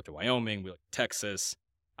energy. We looked at Wyoming, we looked at Texas.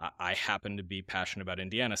 I happened to be passionate about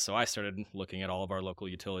Indiana, so I started looking at all of our local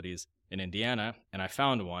utilities in Indiana, and I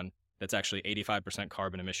found one that's actually 85%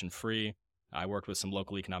 carbon emission free. I worked with some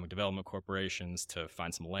local economic development corporations to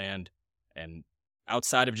find some land, and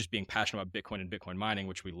outside of just being passionate about Bitcoin and Bitcoin mining,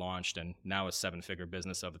 which we launched and now a 7-figure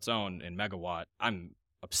business of its own in Megawatt, I'm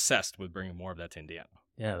obsessed with bringing more of that to Indiana.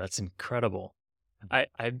 Yeah, that's incredible.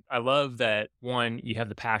 I love that, one, you have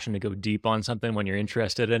the passion to go deep on something when you're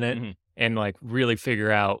interested in it, and like really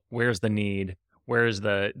figure out where's the need, where's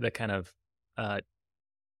the kind of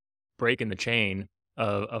break in the chain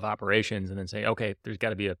of operations, and then say, okay, there's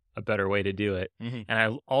got to be a better way to do it. And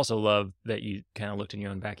I also love that you kind of looked in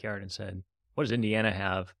your own backyard and said, what does Indiana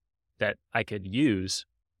have that I could use,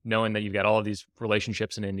 knowing that you've got all of these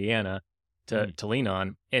relationships in Indiana to lean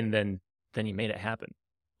on, and then you made it happen.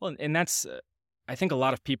 Well, and that's, I think a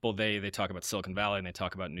lot of people, they talk about Silicon Valley and they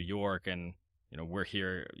talk about New York, and, we're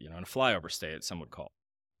here, in a flyover state, some would call.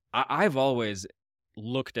 I've always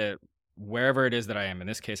looked at wherever it is that I am. In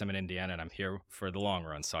this case, I'm in Indiana and I'm here for the long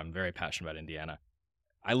run. So I'm very passionate about Indiana.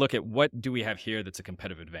 I look at what do we have here that's a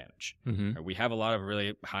competitive advantage. We have a lot of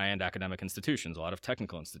really high-end academic institutions, a lot of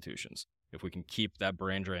technical institutions. If we can keep that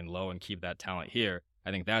brain drain low and keep that talent here,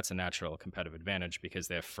 I think that's a natural competitive advantage because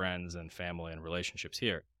they have friends and family and relationships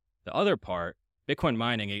here. The other part, Bitcoin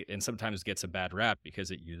mining, and sometimes gets a bad rap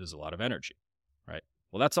because it uses a lot of energy, right?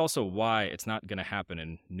 Well, that's also why it's not going to happen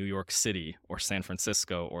in New York City or San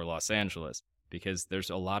Francisco or Los Angeles, because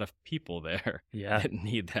there's a lot of people there that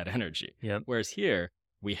need that energy. Whereas here,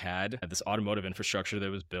 we had this automotive infrastructure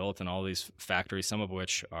that was built and all these factories, some of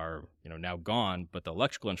which are now gone, but the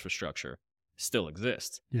electrical infrastructure still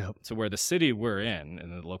exists. So where the city we're in,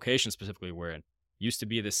 and the location specifically we're in, used to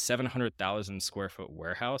be this 700,000 square foot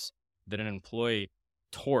warehouse that an employee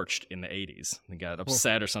torched in the 80s. They got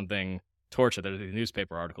upset or something, torched it. There's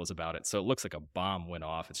newspaper articles about it. So it looks like a bomb went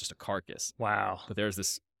off. It's just a carcass. Wow. But there's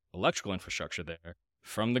this electrical infrastructure there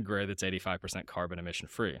from the grid that's 85% carbon emission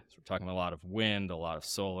free. So we're talking a lot of wind, a lot of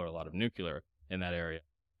solar, a lot of nuclear in that area.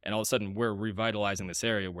 And all of a sudden, we're revitalizing this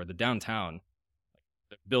area where the downtown,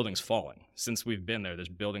 the building's falling. Since we've been there, there's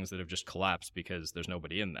buildings that have just collapsed because there's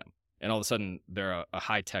nobody in them. And all of a sudden, they're a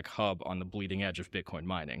high-tech hub on the bleeding edge of Bitcoin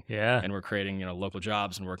mining. And we're creating, local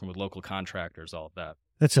jobs and working with local contractors, all of that.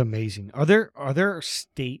 That's amazing. Are there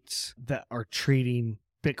states that are treating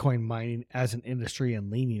Bitcoin mining as an industry and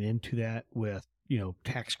leaning into that with,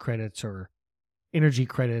 tax credits or energy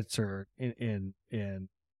credits or and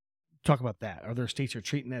talk about that? Are there states that are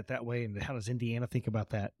treating that way? And how does Indiana think about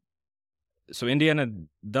that? So Indiana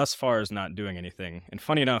thus far is not doing anything. And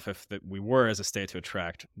funny enough, if we were as a state to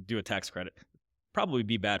do a tax credit, probably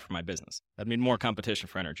be bad for my business. That'd mean more competition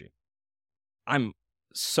for energy. I'm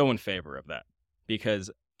so in favor of that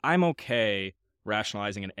because I'm okay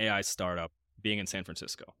rationalizing an AI startup being in San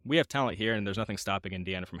Francisco. We have talent here and there's nothing stopping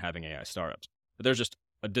Indiana from having AI startups. But there's just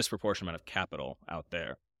a disproportionate amount of capital out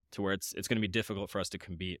there to where it's going to be difficult for us to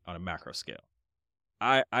compete on a macro scale.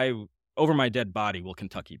 I over my dead body, will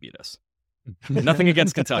Kentucky beat us? Nothing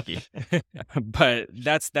against Kentucky, but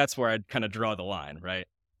that's where I'd kind of draw the line, right?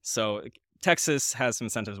 So Texas has some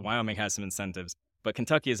incentives, Wyoming has some incentives, but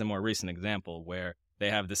Kentucky is a more recent example where they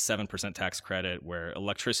have this 7% tax credit where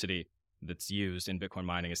electricity that's used in Bitcoin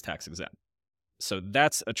mining is tax exempt. So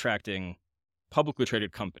that's attracting publicly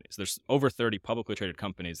traded companies. There's over 30 publicly traded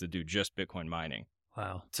companies that do just Bitcoin mining.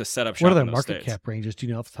 Wow. To set up shop. What are in their those market states. cap ranges? Do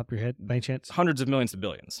you know off the top of your head by any chance? Hundreds of millions to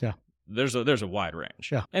billions. Yeah. There's a wide range.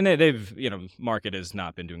 Yeah. And they've, market has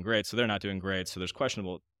not been doing great, so they're not doing great. So there's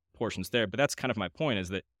questionable portions there. But that's kind of my point is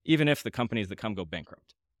that even if the companies that come go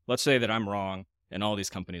bankrupt, let's say that I'm wrong and all these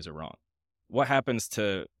companies are wrong. What happens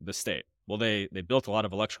to the state? Well, they built a lot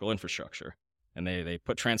of electrical infrastructure and they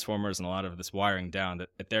put transformers and a lot of this wiring down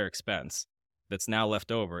at their expense that's now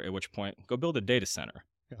left over, at which point go build a data center.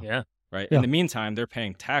 Yeah. Right. Yeah. In the meantime, they're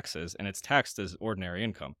paying taxes and it's taxed as ordinary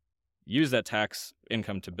income. Use that tax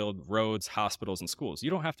income to build roads, hospitals, and schools. You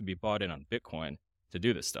don't have to be bought in on Bitcoin to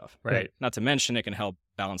do this stuff. Right. Not to mention it can help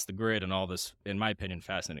balance the grid and all this, in my opinion,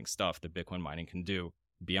 fascinating stuff that Bitcoin mining can do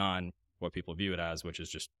beyond what people view it as, which is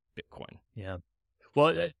just Bitcoin. Yeah.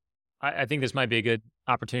 Well, I think this might be a good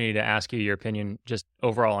opportunity to ask you your opinion just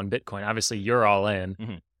overall on Bitcoin. Obviously, you're all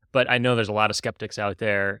in, But I know there's a lot of skeptics out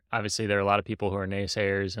there. Obviously, there are a lot of people who are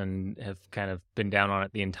naysayers and have kind of been down on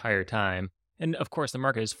it the entire time. And of course, the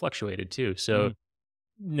market has fluctuated too. So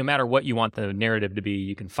no matter what you want the narrative to be,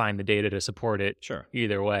 you can find the data to support it Sure.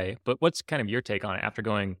 either way. But what's kind of your take on it after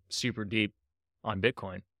going super deep on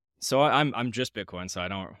Bitcoin? So I'm just Bitcoin, so I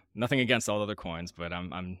don't nothing against all other coins, but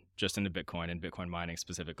I'm just into Bitcoin and Bitcoin mining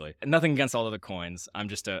specifically. And nothing against all other coins. I'm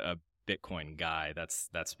just a Bitcoin guy. That's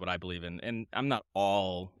what I believe in, and I'm not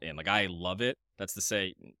all in. Like, I love it. That's to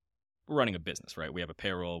say, we're running a business, right? We have a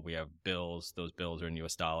payroll, we have bills. Those bills are in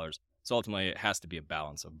U.S. dollars. So ultimately, it has to be a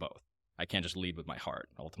balance of both. I can't just lead with my heart.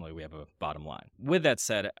 Ultimately, we have a bottom line. With that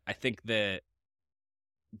said, I think that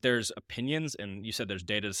there's opinions, and you said there's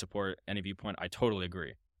data to support any viewpoint. I totally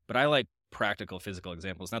agree. But I like practical physical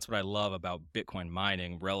examples. And that's what I love about Bitcoin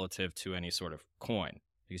mining relative to any sort of coin,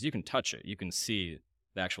 because you can touch it. You can see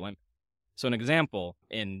the actual impact. So an example,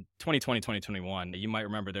 in 2020, 2021, you might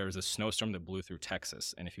remember there was a snowstorm that blew through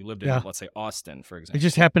Texas. And if you lived in, let's say, Austin, for It example.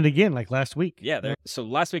 just happened again, like last week. Yeah. So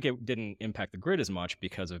last week, it didn't impact the grid as much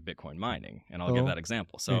because of Bitcoin mining. And I'll give that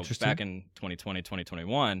example. So back in 2020,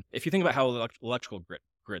 2021, if you think about how electrical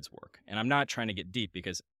grids work, and I'm not trying to get deep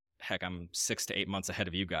because, heck, I'm 6 to 8 months ahead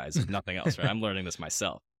of you guys, if nothing else, right? I'm learning this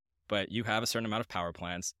myself. But you have a certain amount of power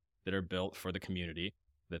plants that are built for the community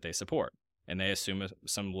that they support, and they assume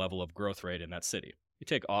some level of growth rate in that city. You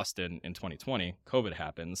take Austin in 2020, COVID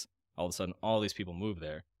happens, all of a sudden all these people move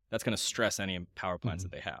there. That's going to stress any power plants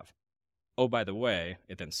that they have. Oh, by the way,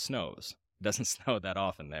 it then snows. It doesn't snow that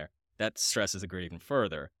often there. That stresses the grid even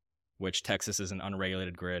further, which Texas is an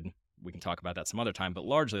unregulated grid. We can talk about that some other time, but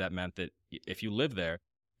largely that meant that if you live there,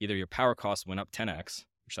 either your power costs went up 10x,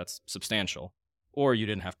 which that's substantial, or you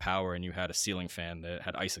didn't have power and you had a ceiling fan that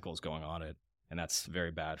had icicles going on it, and that's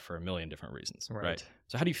very bad for a million different reasons, right?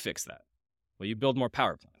 So how do you fix that? Well, you build more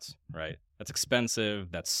power plants, right? That's expensive,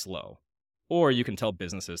 that's slow. Or you can tell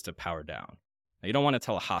businesses to power down. Now, you don't want to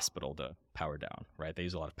tell a hospital to power down, right? They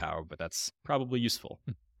use a lot of power, but that's probably useful,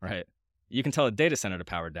 right? You can tell a data center to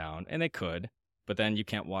power down, and they could, but then you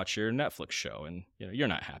can't watch your Netflix show, and you're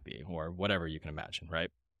not happy, or whatever you can imagine, right?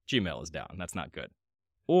 Gmail is down. That's not good.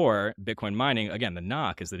 Or Bitcoin mining, again, the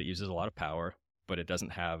knock is that it uses a lot of power, but it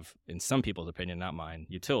doesn't have, in some people's opinion, not mine,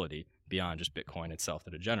 utility beyond just Bitcoin itself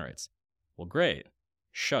that it generates. Well, great.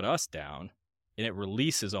 Shut us down, and it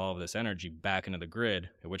releases all of this energy back into the grid,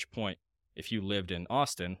 at which point, if you lived in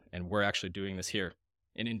Austin, and we're actually doing this here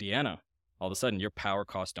in Indiana, all of a sudden your power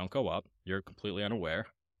costs don't go up. You're completely unaware.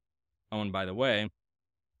 Oh, and by the way,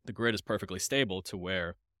 the grid is perfectly stable to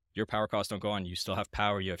where your power costs don't go on. You still have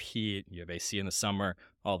power, you have heat, you have AC in the summer,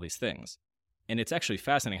 all these things. And it's actually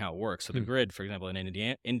fascinating how it works. So the grid, for example, in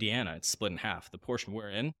Indiana, it's split in half. The portion we're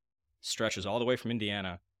in stretches all the way from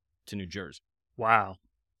Indiana to New Jersey. Wow.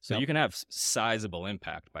 So you can have sizable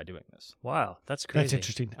impact by doing this. Wow, that's crazy. That's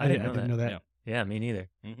interesting. I didn't know that. Yeah, me neither.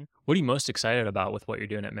 What are you most excited about with what you're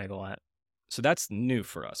doing at Megawatt? So that's new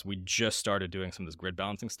for us. We just started doing some of this grid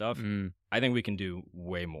balancing stuff. I think we can do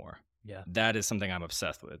way more. Yeah. That is something I'm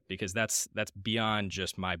obsessed with, because that's beyond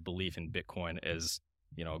just my belief in Bitcoin as,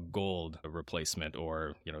 gold replacement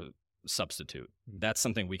or, substitute. That's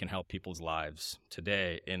something we can help people's lives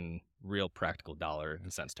today in real practical dollar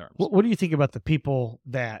and cents terms. What do you think about the people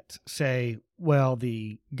that say, well,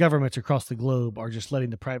 the governments across the globe are just letting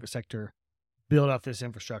the private sector build out this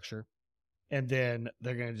infrastructure, and then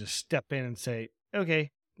they're going to just step in and say, okay,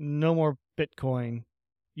 no more Bitcoin.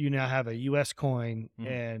 You now have a U.S. coin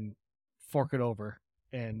and fork it over,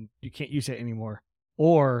 and you can't use it anymore.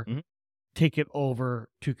 Or take it over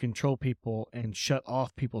to control people and shut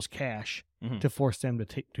off people's cash to force them to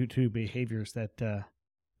take to behaviors that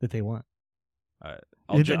they want.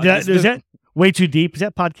 Is that way too deep? Is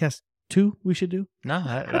that podcast 2 we should do? No,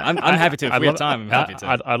 I'm happy to. If we have time, I'm happy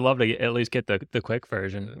to. I'd love to at least get the quick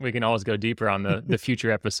version. We can always go deeper on the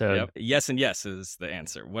future episode. Yep. Yes and yes is the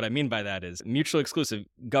answer. What I mean by that is mutually exclusive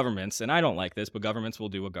governments, and I don't like this, but governments will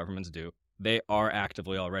do what governments do. They are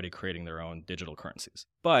actively already creating their own digital currencies.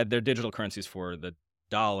 But they're digital currencies for the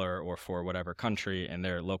dollar or for whatever country and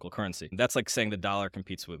their local currency. That's like saying the dollar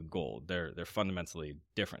competes with gold. They're fundamentally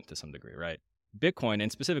different to some degree, right? Bitcoin,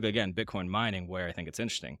 and specifically, again, Bitcoin mining, where I think it's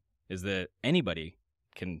interesting, is that anybody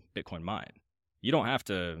can Bitcoin mine. You don't have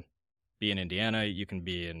to be in Indiana. You can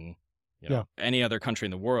be in any other country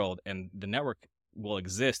in the world, and the network will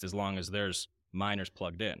exist as long as there's miners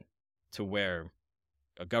plugged in, to where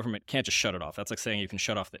a government can't just shut it off. That's like saying you can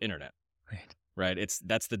shut off the internet. Right?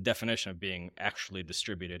 That's the definition of being actually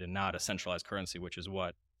distributed and not a centralized currency, which is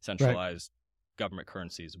what centralized government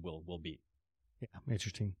currencies will be. Yeah,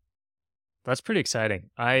 interesting. That's pretty exciting.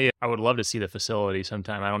 I would love to see the facility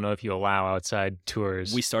sometime. I don't know if you allow outside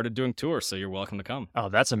tours. We started doing tours, so you're welcome to come. Oh,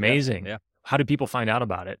 that's amazing. Yeah. How do people find out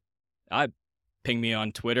about it? Ping me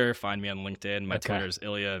on Twitter, find me on LinkedIn. My Okay. Twitter is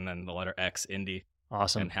Ilya and then the letter X, Indy.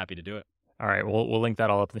 Awesome. And happy to do it. All right, we'll link that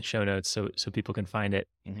all up in the show notes so people can find it.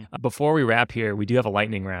 Mhm. Before we wrap here, we do have a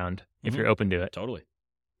lightning round if Mhm. you're open to it. Totally.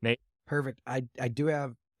 Perfect. I do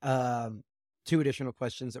have 2 additional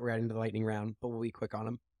questions that we're adding to the lightning round, but we'll be quick on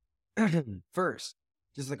them. First,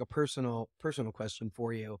 just like a personal question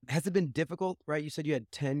for you. Has it been difficult, right? You said you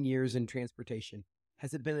had 10 years in transportation.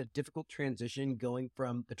 Has it been a difficult transition going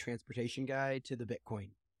from the transportation guy to the Bitcoin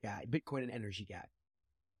and energy guy?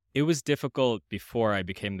 It was difficult before I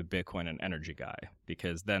became the Bitcoin and energy guy,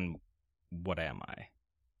 because then what am I?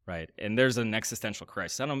 Right. And there's an existential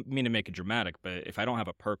crisis. I don't mean to make it dramatic, but if I don't have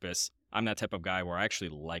a purpose, I'm that type of guy where I actually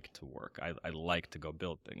like to work. I like to go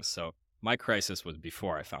build things. So my crisis was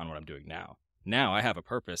before I found what I'm doing now. Now I have a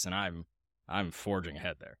purpose and I'm forging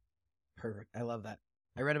ahead there. Perfect. I love that.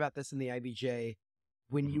 I read about this in the IBJ.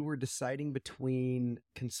 When you were deciding between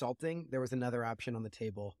consulting, there was another option on the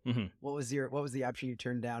table. Mm-hmm. What was the option you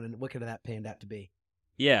turned down, and what could that panned out to be?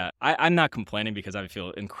 Yeah, I'm not complaining because I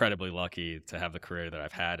feel incredibly lucky to have the career that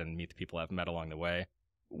I've had and meet the people I've met along the way,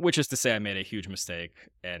 which is to say I made a huge mistake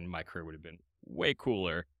and my career would have been way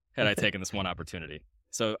cooler had I taken this one opportunity.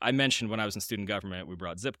 So I mentioned when I was in student government, we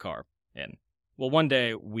brought Zipcar in. Well, one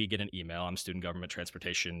day we get an email. I'm student government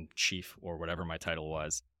transportation chief or whatever my title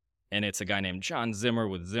was. And it's a guy named John Zimmer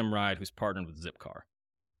with Zimride who's partnered with Zipcar.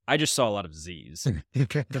 I just saw a lot of Z's.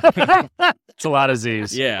 It's a lot of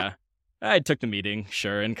Z's. Yeah. I took the meeting,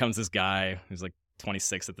 sure. In comes this guy who's like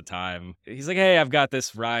 26 at the time. He's like, hey, I've got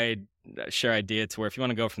this ride share idea to where if you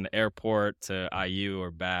want to go from the airport to IU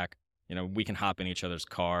or back, we can hop in each other's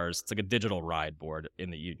cars. It's like a digital ride board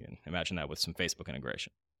in the union. Imagine that with some Facebook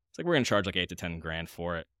integration. It's like we're going to charge like $8 to $10 grand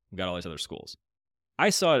for it. We've got all these other schools. I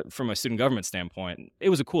saw it from a student government standpoint. It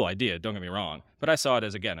was a cool idea, don't get me wrong. But I saw it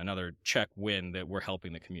as, again, another check win that we're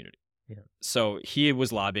helping the community. Yeah. So he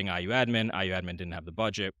was lobbying IU admin. IU admin didn't have the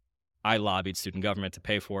budget. I lobbied student government to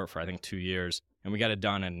pay for it for, I think, 2 years. And we got it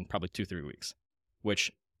done in probably 2-3 weeks,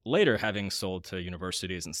 which later, having sold to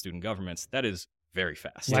universities and student governments, that is very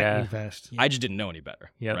fast. Yeah. Lightning fast. I just didn't know any better.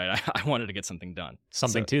 Yep. Right. I wanted to get something done.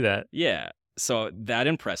 Something So- to that. Yeah. So that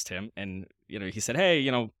impressed him. And, he said, hey,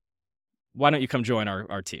 why don't you come join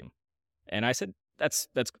our team? And I said, that's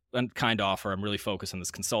a kind offer. I'm really focused on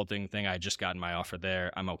this consulting thing. I just gotten my offer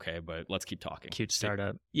there. I'm okay, but let's keep talking. Cute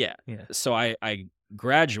startup. Yeah. Yeah. So I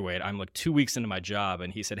graduate. I'm like 2 weeks into my job,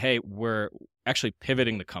 and he said, hey, we're actually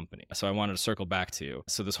pivoting the company. So I wanted to circle back to you.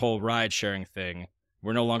 So this whole ride sharing thing,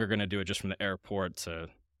 we're no longer going to do it just from the airport to,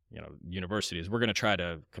 universities. We're going to try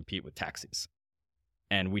to compete with taxis.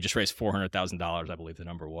 And we just raised $400,000, I believe the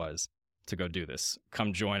number was, to go do this.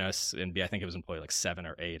 Come join us and I think it was employee like 7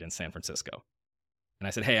 or 8 in San Francisco. And I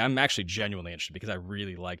said, hey, I'm actually genuinely interested because I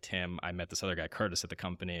really liked him. I met this other guy, Curtis, at the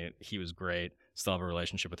company. He was great. Still have a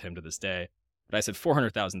relationship with him to this day. But I said,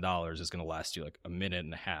 $400,000 is going to last you like a minute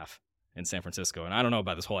and a half in San Francisco. And I don't know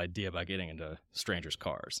about this whole idea about getting into strangers'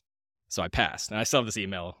 cars. So I passed. And I still have this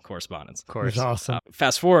email correspondence. Of course. That's awesome.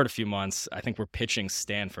 Fast forward a few months, I think we're pitching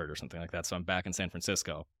Stanford or something like that. So I'm back in San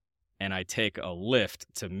Francisco. And I take a Lyft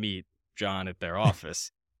to meet John at their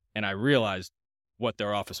office. And I realized what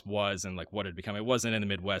their office was and like what it had become. It wasn't in the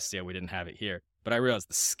Midwest yet. We didn't have it here. But I realized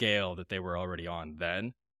the scale that they were already on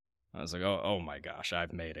then. I was like, oh my gosh,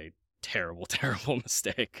 I've made a terrible, terrible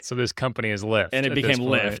mistake. So this company is Lyft. And it at this became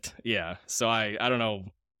point. Lyft. Yeah. So I don't know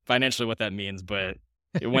financially what that means, but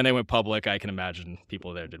when they went public, I can imagine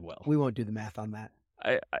people there did well. We won't do the math on that.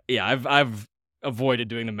 I've avoided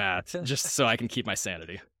doing the math just so I can keep my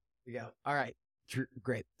sanity. There you go. All right.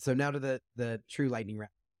 Great. So now to the true lightning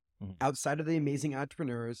round. Mhm. Outside of the amazing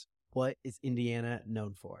entrepreneurs, what is Indiana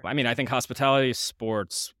known for? I mean, I think hospitality,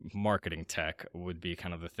 sports, marketing, tech would be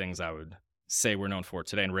kind of the things I would say we're known for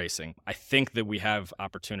today in racing. I think that we have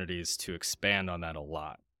opportunities to expand on that a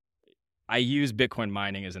lot. I use Bitcoin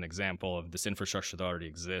mining as an example of this infrastructure that already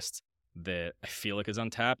exists that I feel like is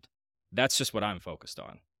untapped. That's just what I'm focused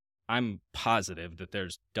on. I'm positive that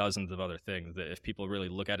there's dozens of other things that if people really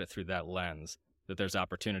look at it through that lens, that there's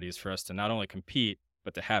opportunities for us to not only compete,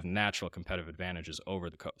 but to have natural competitive advantages over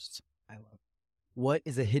the coasts. I love it. What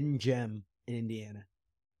is a hidden gem in Indiana?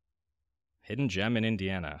 Hidden gem in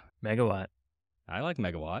Indiana. Megawatt. I like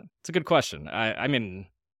megawatt. It's a good question. I mean,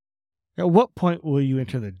 At what point will you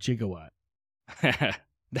enter the gigawatt?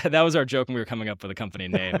 that was our joke when we were coming up with a company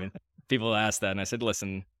name. And people asked that, and I said,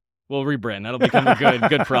 listen, we'll rebrand. That'll become a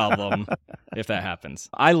good problem if that happens.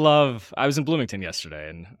 I was in Bloomington yesterday,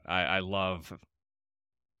 and I love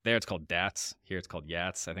There it's called DATS. Here it's called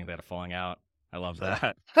YATS. I think they had a falling out. I love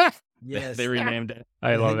that. Yes. They renamed it.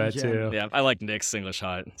 I love that Gem. too. Yeah, I like Nick's English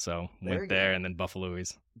Hut, so There you went go. there and then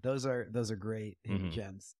Buffalo's. Those are great hidden Mhm.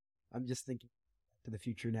 gems. I'm just thinking to the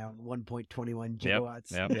future now. 1.21 Yep,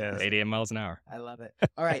 gigawatts. yep. Yes. 88 miles an hour. I love it.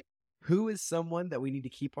 All right. Who is someone that we need to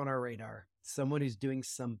keep on our radar? Someone who's doing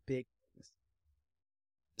some big things.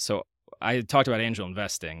 So I talked about angel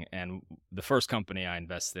investing, and the first company I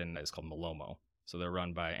invested in is called Malomo. So they're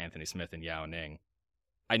run by Anthony Smith and Yao Ning.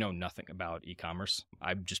 I know nothing about e-commerce.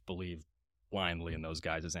 I just believe blindly in those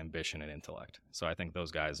guys' ambition and intellect. So I think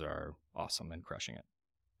those guys are awesome and crushing it.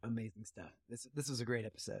 Amazing stuff. This was a great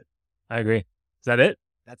episode. I agree. Is that it?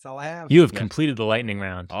 That's all I have. You have Yeah. completed the lightning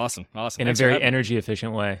round Awesome. in a Thanks for very having me. energy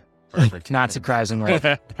efficient way. Perfect. Not surprisingly.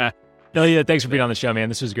 Ilya, thanks for being on the show, man.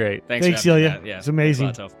 This was great. Thanks, Thanks, for having me, Ilya. Matt. Yeah, It's amazing.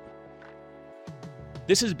 thanks a lot, Toph.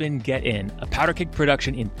 This has been Get In, a Powder Keg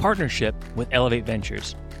production in partnership with Elevate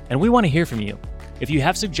Ventures. And we want to hear from you. If you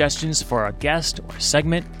have suggestions for a guest or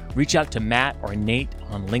segment, reach out to Matt or Nate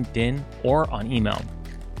on LinkedIn or on email.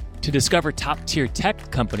 To discover top-tier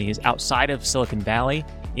tech companies outside of Silicon Valley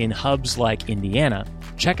in hubs like Indiana,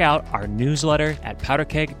 check out our newsletter at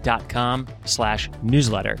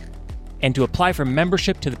powderkeg.com/newsletter. And to apply for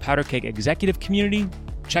membership to the Powder Keg executive community,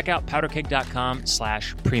 check out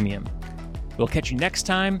powderkeg.com/premium. We'll catch you next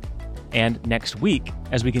time and next week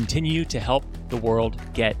as we continue to help the world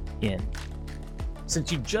get in.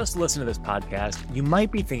 Since you just listened to this podcast, you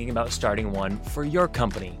might be thinking about starting one for your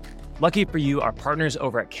company. Lucky for you, our partners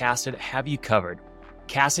over at Casted have you covered.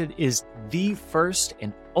 Casted is the first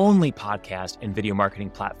and only podcast and video marketing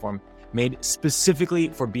platform made specifically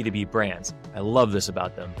for B2B brands. I love this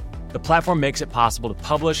about them. The platform makes it possible to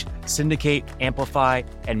publish, syndicate, amplify,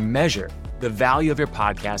 and measure the value of your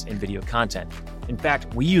podcast and video content. In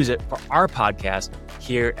fact, we use it for our podcast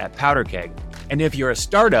here at Powder Keg. And if you're a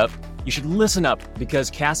startup, you should listen up because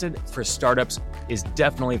Casted for Startups is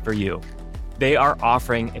definitely for you. They are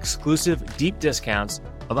offering exclusive deep discounts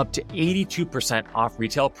of up to 82% off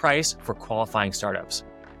retail price for qualifying startups.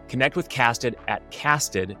 Connect with Casted at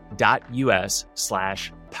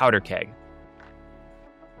casted.us/powderkeg.